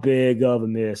how big of a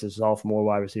miss is sophomore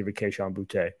wide receiver Kayshon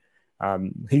Boutte?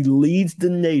 He leads the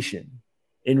nation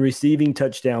in receiving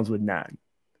touchdowns with 9.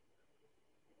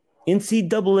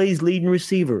 NCAA's leading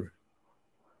receiver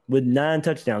with 9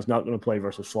 touchdowns, not going to play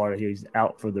versus Florida. He's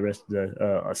out for the rest of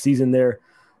the season there.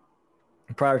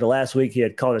 Prior to last week, he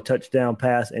had caught a touchdown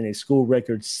pass in a school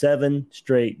record 7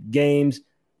 straight games,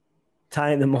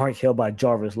 tying the mark held by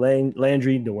Jarvis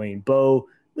Landry, Dwayne Bowe.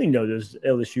 We know those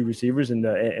LSU receivers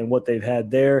and what they've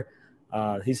had there.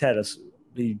 He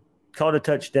caught a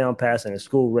touchdown pass in a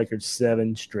school record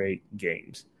 7 straight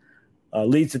games.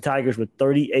 Leads the Tigers with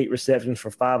 38 receptions for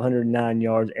 509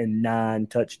 yards and 9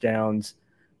 touchdowns.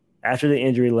 After the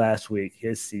injury last week,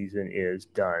 his season is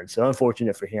done. So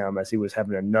unfortunate for him as he was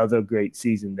having another great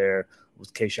season there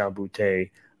with Kayshon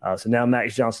Boutte. So now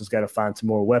Max Johnson's got to find some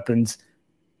more weapons.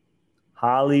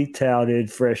 Highly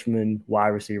touted freshman wide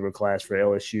receiver class for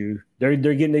LSU. They're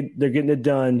getting it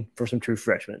done for some true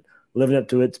freshmen. Living up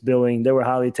to its billing. They were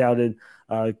highly touted.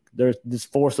 There's this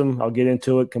foursome, I'll get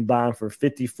into it, combined for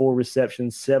 54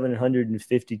 receptions,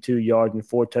 752 yards, and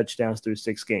 4 touchdowns through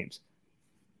 6 games.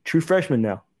 True freshmen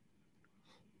now.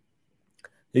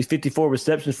 These 54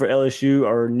 receptions for LSU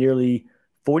are nearly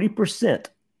 40%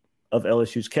 of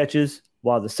LSU's catches,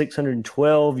 while the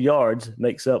 612 yards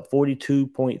makes up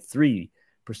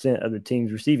 42.3% of the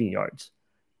team's receiving yards.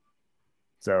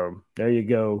 So there you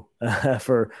go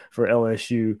for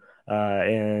LSU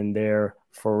and their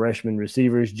freshman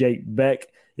receivers. Jake Beck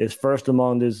is first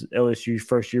among those LSU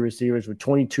first-year receivers with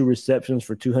 22 receptions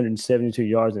for 272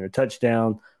 yards and a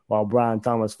touchdown, while Brian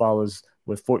Thomas follows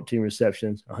with 14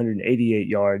 receptions, 188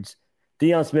 yards.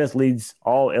 Deion Smith leads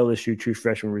all LSU true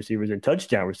freshman receivers in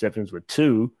touchdown receptions with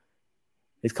 2.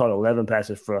 He's caught 11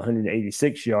 passes for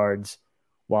 186 yards,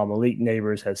 while Malik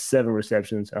Neighbors has 7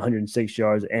 receptions, 106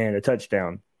 yards, and a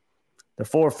touchdown. The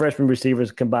 4 freshman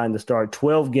receivers combined to start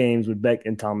 12 games with Beck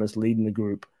and Thomas leading the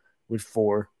group with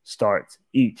 4 starts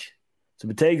each. So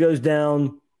Boutte goes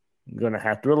down. I'm going to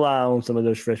have to rely on some of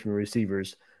those freshman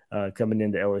receivers coming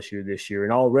into LSU this year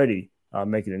and already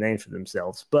making a name for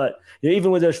themselves. But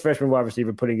even with those freshman wide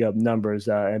receiver putting up numbers,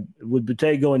 with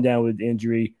Boutte going down with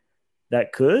injury,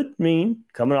 that could mean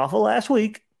coming off of last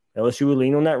week, LSU would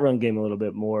lean on that run game a little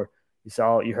bit more.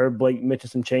 You heard Blake mention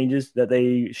some changes that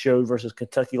they showed versus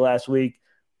Kentucky last week,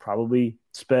 probably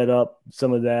sped up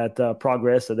some of that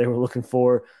progress that they were looking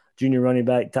for. Junior running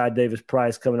back Ty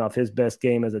Davis-Price coming off his best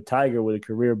game as a Tiger with a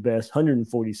career best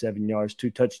 147 yards,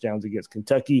 2 touchdowns against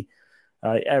Kentucky.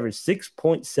 Averaged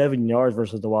 6.7 yards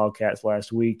versus the Wildcats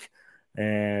last week.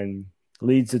 And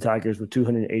leads the Tigers with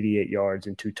 288 yards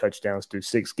and 2 touchdowns through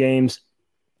 6 games.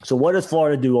 So what does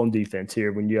Florida do on defense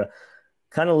here when you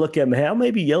kind of look at how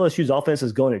maybe LSU's offense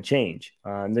is going to change?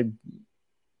 They're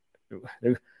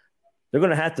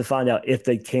going to have to find out if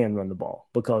they can run the ball,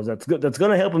 because that's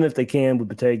going to help them if they can,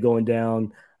 with Bate going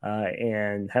down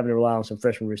and having to rely on some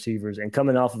freshman receivers and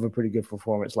coming off of a pretty good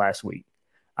performance last week.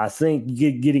 I think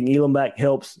getting Elam back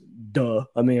helps. Duh.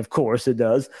 I mean, of course it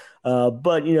does.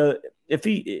 But, if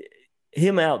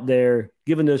him out there,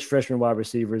 given those freshman wide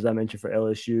receivers I mentioned for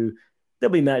LSU, they'll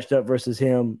be matched up versus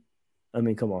him. I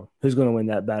mean, come on. Who's going to win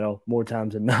that battle more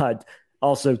times than not?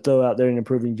 Also throw out there and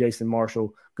improving Jason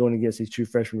Marshall going against these true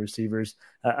freshman receivers.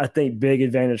 I think big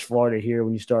advantage Florida here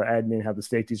when you start adding in how the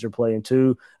safeties are playing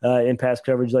too in pass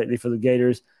coverage lately for the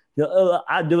Gators.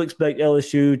 I do expect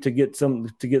LSU to get some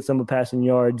of the passing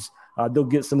yards. They'll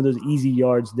get some of those easy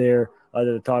yards there that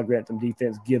the Todd Grantham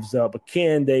defense gives up. But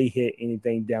can they hit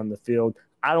anything down the field?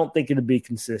 I don't think it'll be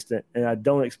consistent, and I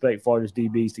don't expect Florida's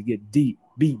DBs to get beat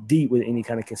deep with any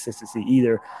kind of consistency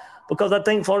either, because I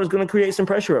think Florida's going to create some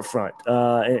pressure up front.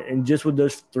 And just with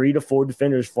those 3 to 4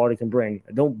 defenders Florida can bring.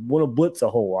 I don't want to blitz a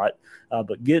whole lot,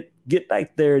 but get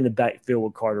back there in the backfield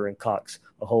with Carter and Cox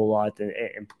a whole lot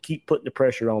and keep putting the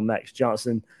pressure on Max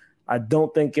Johnson. I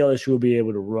don't think LSU will be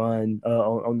able to run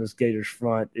on this Gators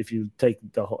front if you take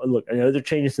the whole – look, I know they're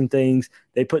changing some things.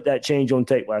 They put that change on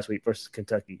tape last week versus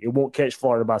Kentucky. It won't catch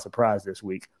Florida by surprise this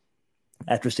week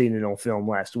after seeing it on film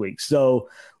last week. So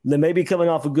they may be coming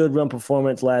off a good run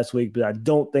performance last week, but I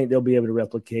don't think they'll be able to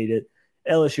replicate it.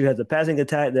 LSU has a passing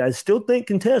attack that I still think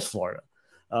can test Florida,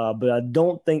 but I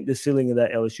don't think the ceiling of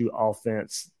that LSU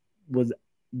offense was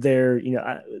there. They're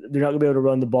not going to be able to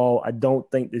run the ball. I don't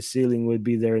think the ceiling would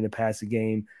be there in the passing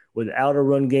game without a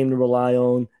run game to rely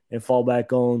on and fall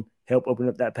back on, help open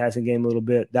up that passing game a little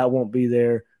bit. That won't be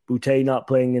there. Boutte not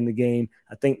playing in the game.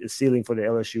 I think the ceiling for the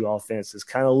LSU offense is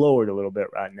kind of lowered a little bit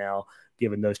right now,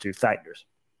 given those two factors.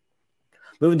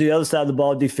 Moving to the other side of the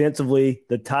ball, defensively,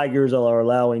 the Tigers are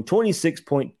allowing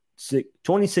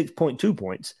 26.2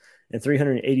 points and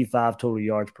 385 total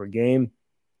yards per game.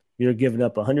 You're giving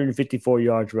up 154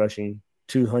 yards rushing,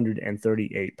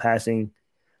 238 passing.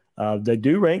 They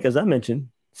do rank, as I mentioned,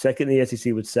 second in the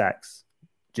SEC with sacks,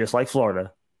 just like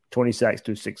Florida, 20 sacks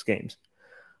through 6 games.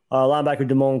 Linebacker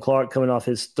Damone Clark coming off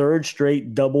his 3rd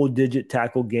straight double-digit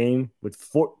tackle game with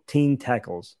 14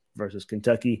 tackles versus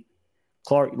Kentucky.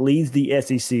 Clark leads the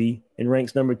SEC and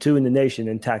ranks number 2 in the nation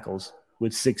in tackles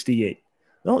with 68.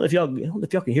 I don't know if y'all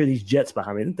can hear these jets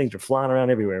behind me. Them things are flying around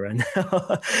everywhere right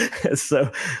now. So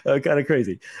kind of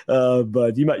crazy.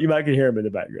 But you might can hear them in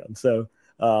the background. So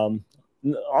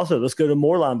also, let's go to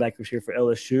more linebackers here for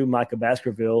LSU. Micah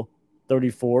Baskerville,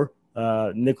 34.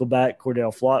 Nickelback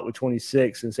Cordell Flott with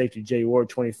 26 and safety Jay Ward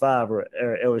 25 are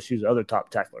LSU's other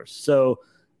top tacklers. So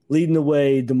leading the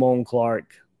way, Damone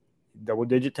Clark,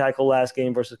 double-digit tackle last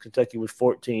game versus Kentucky with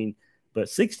 14, but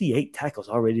 68 tackles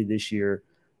already this year.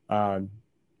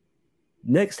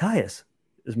 Next highest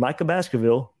is Micah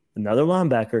Baskerville, another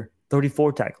linebacker,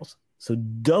 34 tackles. So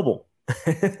double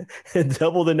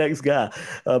the next guy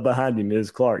behind him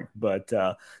is Clark. But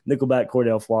Nickelback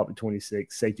Cordell Flott with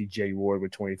 26, safety Jay Ward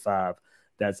with 25.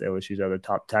 That's LSU's other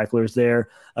top tacklers there.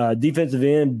 Defensive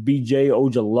end, B.J.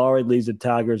 Ojulari leads the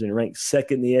Tigers and ranks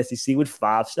second in the SEC with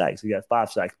 5 sacks. We got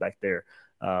 5 sacks back there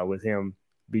with him,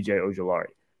 B.J. Ojulari.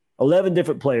 11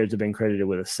 different players have been credited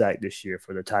with a sack this year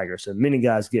for the Tigers. So many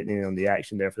guys getting in on the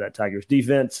action there for that Tigers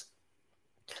defense.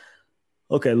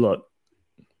 Okay, look.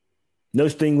 No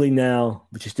Stingley now,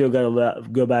 but you still got to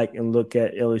go back and look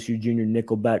at LSU junior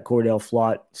nickelback Cordell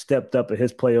Flott. Stepped up at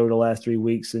his play over the last 3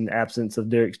 weeks in absence of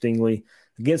Derek Stingley.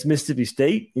 Against Mississippi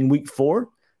State in week 4,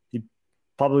 he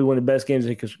probably one of the best games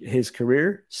of his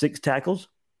career. 6 tackles,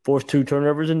 forced 2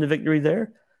 turnovers in the victory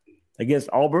there. Against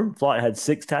Auburn, Flott had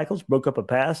 6 tackles, broke up a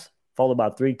pass, followed by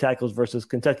 3 tackles versus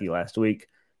Kentucky last week.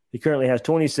 He currently has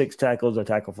 26 tackles, a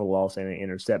tackle for loss, and an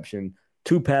interception,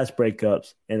 2 pass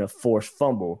breakups, and a forced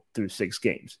fumble through 6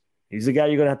 games. He's the guy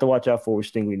you're going to have to watch out for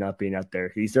with Stingley not being out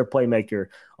there. He's their playmaker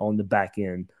on the back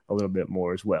end a little bit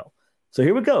more as well. So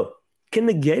here we go. Can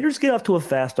the Gators get off to a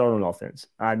fast start on offense?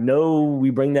 I know we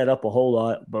bring that up a whole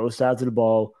lot, both sides of the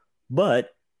ball,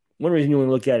 but one reason you want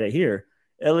to look at it here,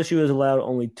 LSU has allowed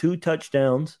only 2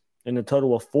 touchdowns and a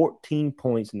total of 14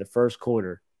 points in the first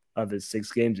quarter of its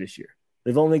 6 games this year.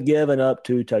 They've only given up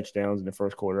 2 touchdowns in the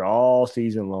first quarter all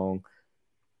season long.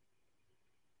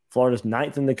 Florida's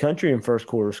 9th in the country in first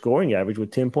quarter scoring average with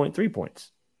 10.3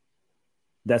 points.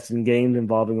 That's in games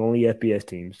involving only FBS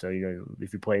teams. So,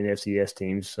 if you're playing FCS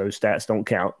teams, those stats don't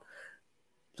count.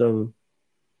 So,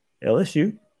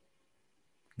 LSU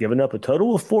giving up a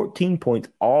total of 14 points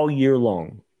all year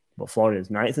long. But Florida is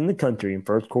ninth in the country in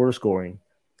first quarter scoring,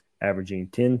 averaging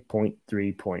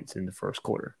 10.3 points in the first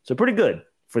quarter. So pretty good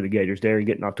for the Gators there,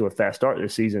 getting off to a fast start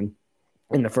this season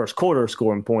in the first quarter,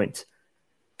 scoring points.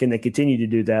 Can they continue to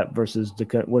do that versus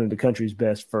one of the country's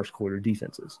best first quarter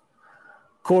defenses?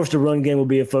 Of course, the run game will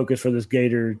be a focus for this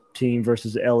Gator team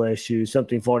versus LSU,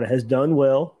 something Florida has done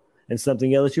well and something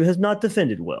LSU has not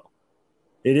defended well.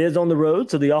 It is on the road,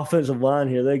 so the offensive line,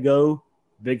 here they go.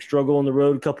 Big struggle on the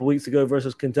road a couple weeks ago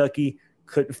versus Kentucky.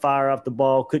 Couldn't fire off the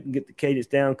ball, couldn't get the cadence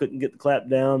down, couldn't get the clap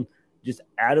down. Just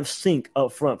out of sync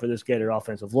up front for this Gator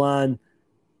offensive line.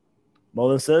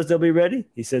 Mullen says they'll be ready.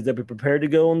 He says they'll be prepared to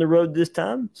go on the road this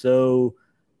time. So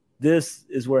this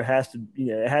is where it has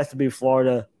to be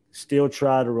Florida still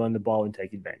try to run the ball and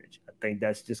take advantage. I think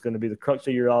that's just going to be the crux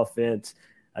of your offense.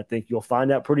 I think you'll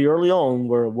find out pretty early on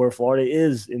where Florida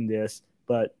is in this.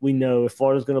 But we know if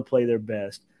Florida's going to play their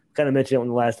best, kind of mentioned it on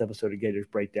the last episode of Gators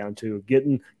Breakdown too,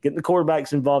 getting the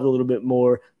quarterbacks involved a little bit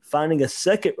more, finding a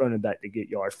second running back to get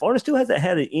yards. Florida still hasn't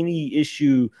had any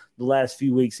issue the last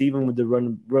few weeks, even with the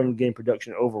run game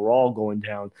production overall going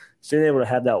down. Still able to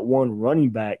have that one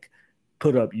running back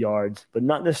put up yards, but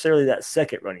not necessarily that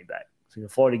second running back. So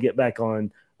Florida get back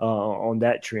on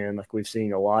that trend like we've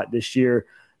seen a lot this year.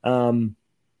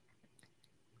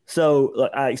 So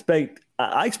I expect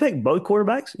both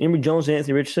quarterbacks, Emory Jones and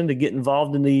Anthony Richardson, to get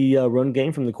involved in the run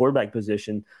game from the quarterback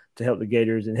position to help the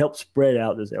Gators and help spread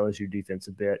out this LSU defense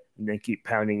a bit and then keep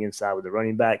pounding inside with the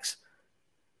running backs.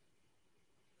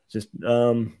 Just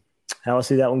how I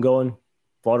see that one going.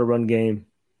 Florida run game,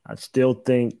 I still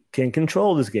think can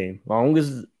control this game as long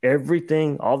as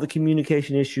everything, all the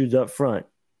communication issues up front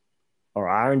are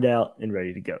ironed out and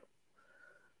ready to go.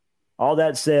 All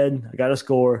that said, I got a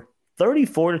score.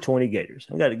 34-20 Gators.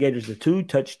 I got the Gators a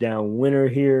 2-touchdown winner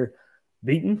here,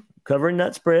 covering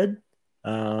that spread.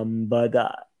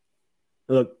 But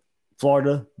look,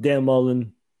 Florida, Dan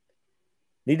Mullen,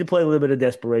 need to play a little bit of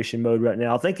desperation mode right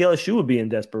now. I think LSU would be in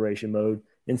desperation mode.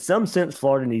 In some sense,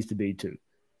 Florida needs to be too.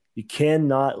 You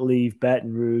cannot leave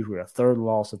Baton Rouge with a third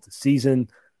loss of the season,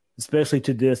 especially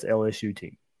to this LSU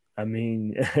team. I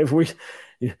mean, if we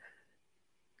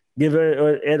give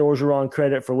Ed Orgeron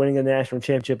credit for winning a national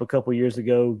championship a couple years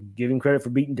ago, give him credit for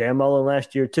beating Dan Mullen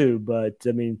last year too. But,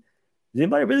 I mean, is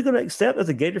anybody really going to accept as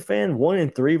a Gator fan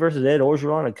 1-3 versus Ed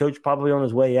Orgeron, a coach probably on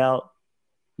his way out?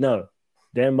 No.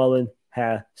 Dan Mullen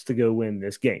has to go win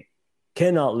this game.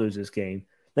 Cannot lose this game.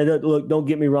 Now, look, don't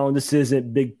get me wrong. This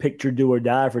isn't big picture do or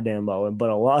die for Dan Mullen, but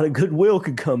a lot of goodwill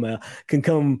can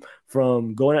come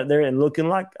from going out there and looking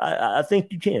like I think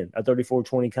you can, a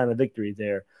 34-20 kind of victory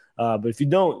there. But if you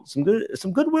don't, some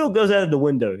goodwill goes out of the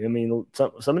window. I mean,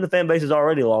 some of the fan base has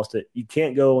already lost it. You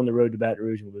can't go on the road to Baton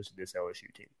Rouge and lose to this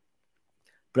LSU team.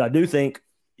 But I do think,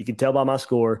 you can tell by my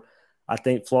score, I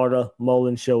think Florida,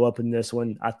 Mullen show up in this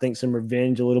one. I think some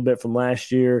revenge a little bit from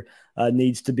last year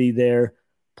needs to be there.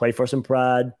 Play for some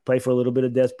pride, play for a little bit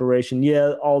of desperation.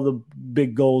 Yeah, all the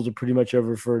big goals are pretty much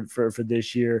over for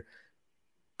this year.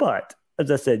 But, as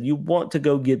I said, you want to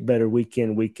go get better week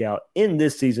in, week out in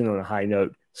this season on a high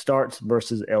note. Starts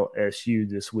versus LSU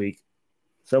this week.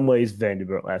 Some ways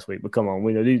Vanderbilt last week, but come on,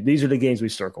 we know these are the games we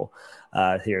circle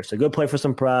here. So go play for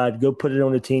some pride. Go put it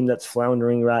on a team that's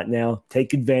floundering right now.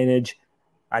 Take advantage.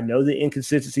 I know the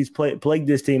inconsistencies plagued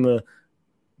this team.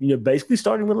 Basically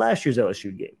starting with last year's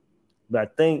LSU game,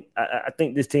 but I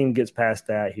think this team gets past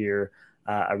that here.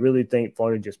 I really think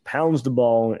Florida just pounds the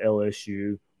ball on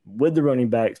LSU with the running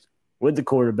backs, with the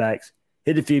quarterbacks,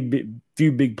 hit a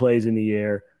few big plays in the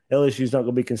air. LSU's not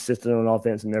going to be consistent on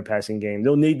offense in their passing game.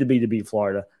 They'll need to beat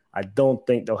Florida. I don't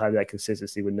think they'll have that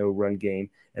consistency with no run game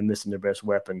and missing their best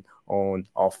weapon on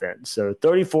offense. So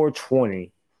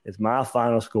 34-20 is my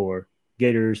final score.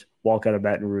 Gators walk out of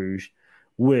Baton Rouge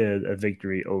with a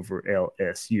victory over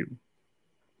LSU.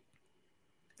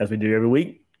 As we do every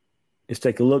week, let's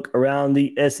take a look around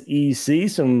the SEC.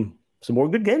 Some more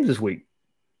good games this week.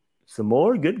 Some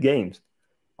more good games.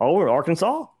 Over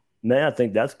Arkansas. Man, I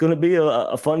think that's going to be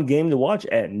a fun game to watch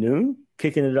at noon,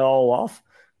 kicking it all off,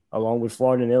 along with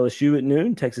Florida and LSU at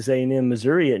noon, Texas A&M,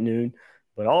 Missouri at noon.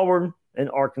 But Auburn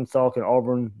and Arkansas, can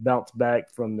Auburn bounce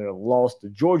back from their loss to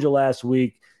Georgia last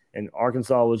week, and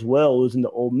Arkansas as well, losing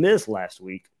to Ole Miss last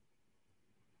week.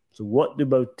 So what do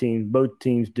both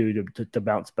teams do to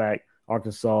bounce back?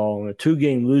 Arkansas on a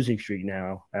 2-game losing streak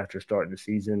now after starting the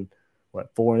season,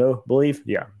 4-0, I believe?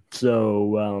 Yeah.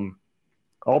 So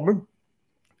Auburn,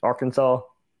 Arkansas,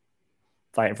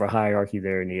 fighting for hierarchy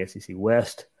there in the SEC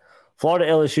West. Florida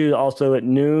LSU also at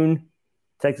noon.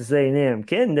 Texas A&M,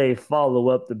 can they follow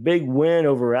up the big win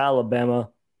over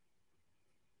Alabama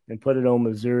and put it on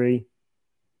Missouri.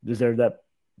 Is there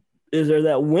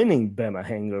that winning Bama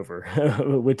hangover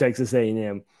with Texas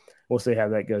A&M? We'll see how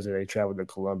that goes as they travel to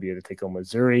Columbia to take on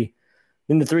Missouri.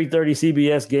 In the 3:30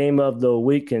 CBS game of the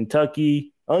week,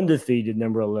 Kentucky, undefeated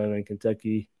number 11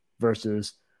 Kentucky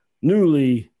versus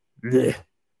newly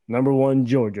number 1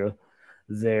 Georgia.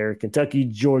 There, Kentucky,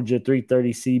 Georgia,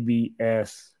 3:30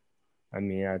 CBS. I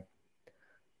mean, I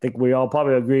think we all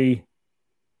probably agree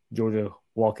Georgia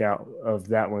walk out of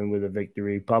that one with a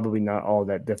victory. Probably not all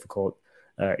that difficult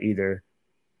either.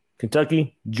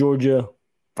 Kentucky, Georgia,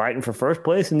 fighting for first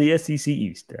place in the SEC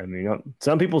East. I mean,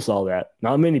 some people saw that.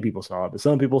 Not many people saw it, but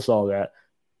some people saw that.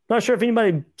 Not sure if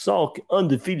anybody saw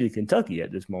undefeated Kentucky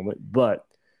at this moment, but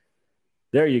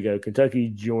there you go. Kentucky,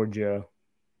 Georgia,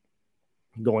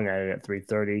 going at it at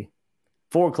 3:30.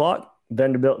 4 o'clock,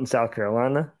 Vanderbilt in South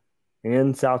Carolina. And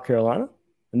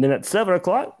then at 7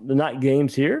 o'clock, the night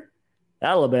games here.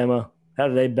 Alabama, how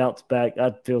do they bounce back?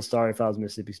 I'd feel sorry if I was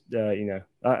Mississippi.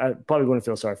 I'm probably going to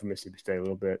feel sorry for Mississippi State a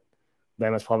little bit.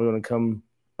 Bama's probably going to come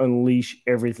unleash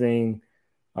everything.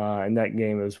 And that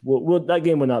game that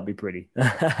game will not be pretty.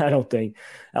 I don't think.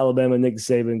 Alabama, Nick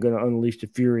Saban going to unleash the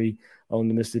fury on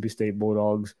the Mississippi State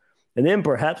Bulldogs. And then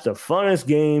perhaps the funnest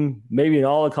game, maybe in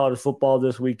all of college football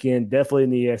this weekend, definitely in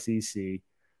the SEC,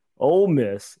 Ole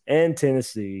Miss and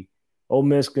Tennessee. Ole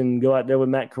Miss can go out there with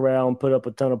Matt Corral and put up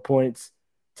a ton of points.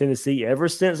 Tennessee, ever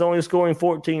since only scoring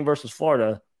 14 versus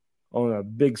Florida on a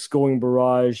big scoring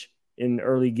barrage in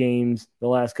early games the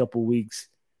last couple weeks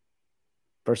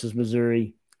versus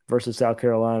Missouri versus South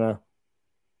Carolina.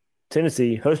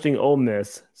 Tennessee hosting Ole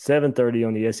Miss, 7:30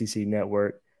 on the SEC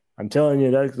network. I'm telling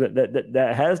you,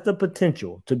 that has the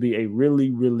potential to be a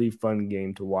really, really fun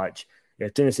game to watch.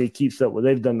 If Tennessee keeps up what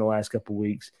they've done the last couple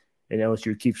weeks, and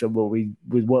LSU keeps up with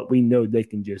what we know they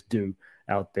can just do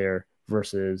out there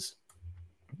versus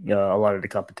a lot of the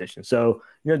competition. So,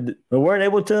 we weren't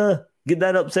able to get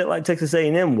that upset like Texas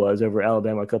A&M was over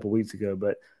Alabama a couple weeks ago,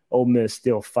 but Ole Miss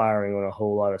still firing on a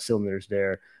whole lot of cylinders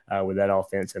there with that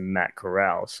offense and Matt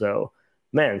Corral. So,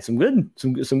 man, some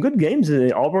good games.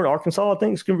 Auburn, Arkansas, I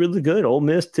think is really good. Ole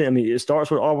Miss, it starts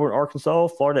with Auburn, Arkansas,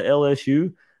 Florida,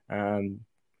 LSU.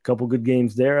 Couple good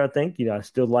games there, I think. I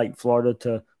still like Florida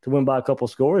to win by a couple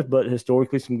scores, but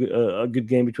historically a good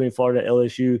game between Florida and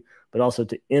LSU, but also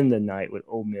to end the night with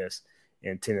Ole Miss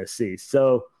and Tennessee.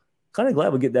 So kind of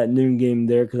glad we get that noon game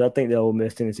there because I think the Ole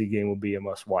Miss-Tennessee game will be a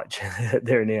must-watch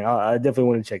there and then. I definitely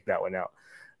want to check that one out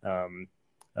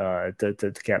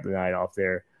to cap the night off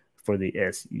there for the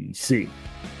SEC.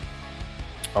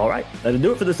 All right, that'll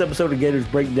do it for this episode of Gators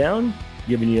Breakdown,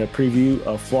 giving you a preview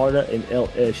of Florida and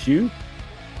LSU.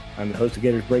 I'm the host of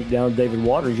Gators Breakdown, David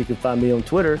Waters. You can find me on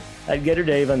Twitter at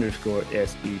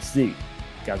GatorDave_SEC.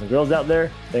 Guys and girls out there,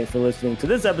 thanks for listening to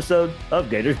this episode of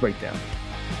Gators Breakdown.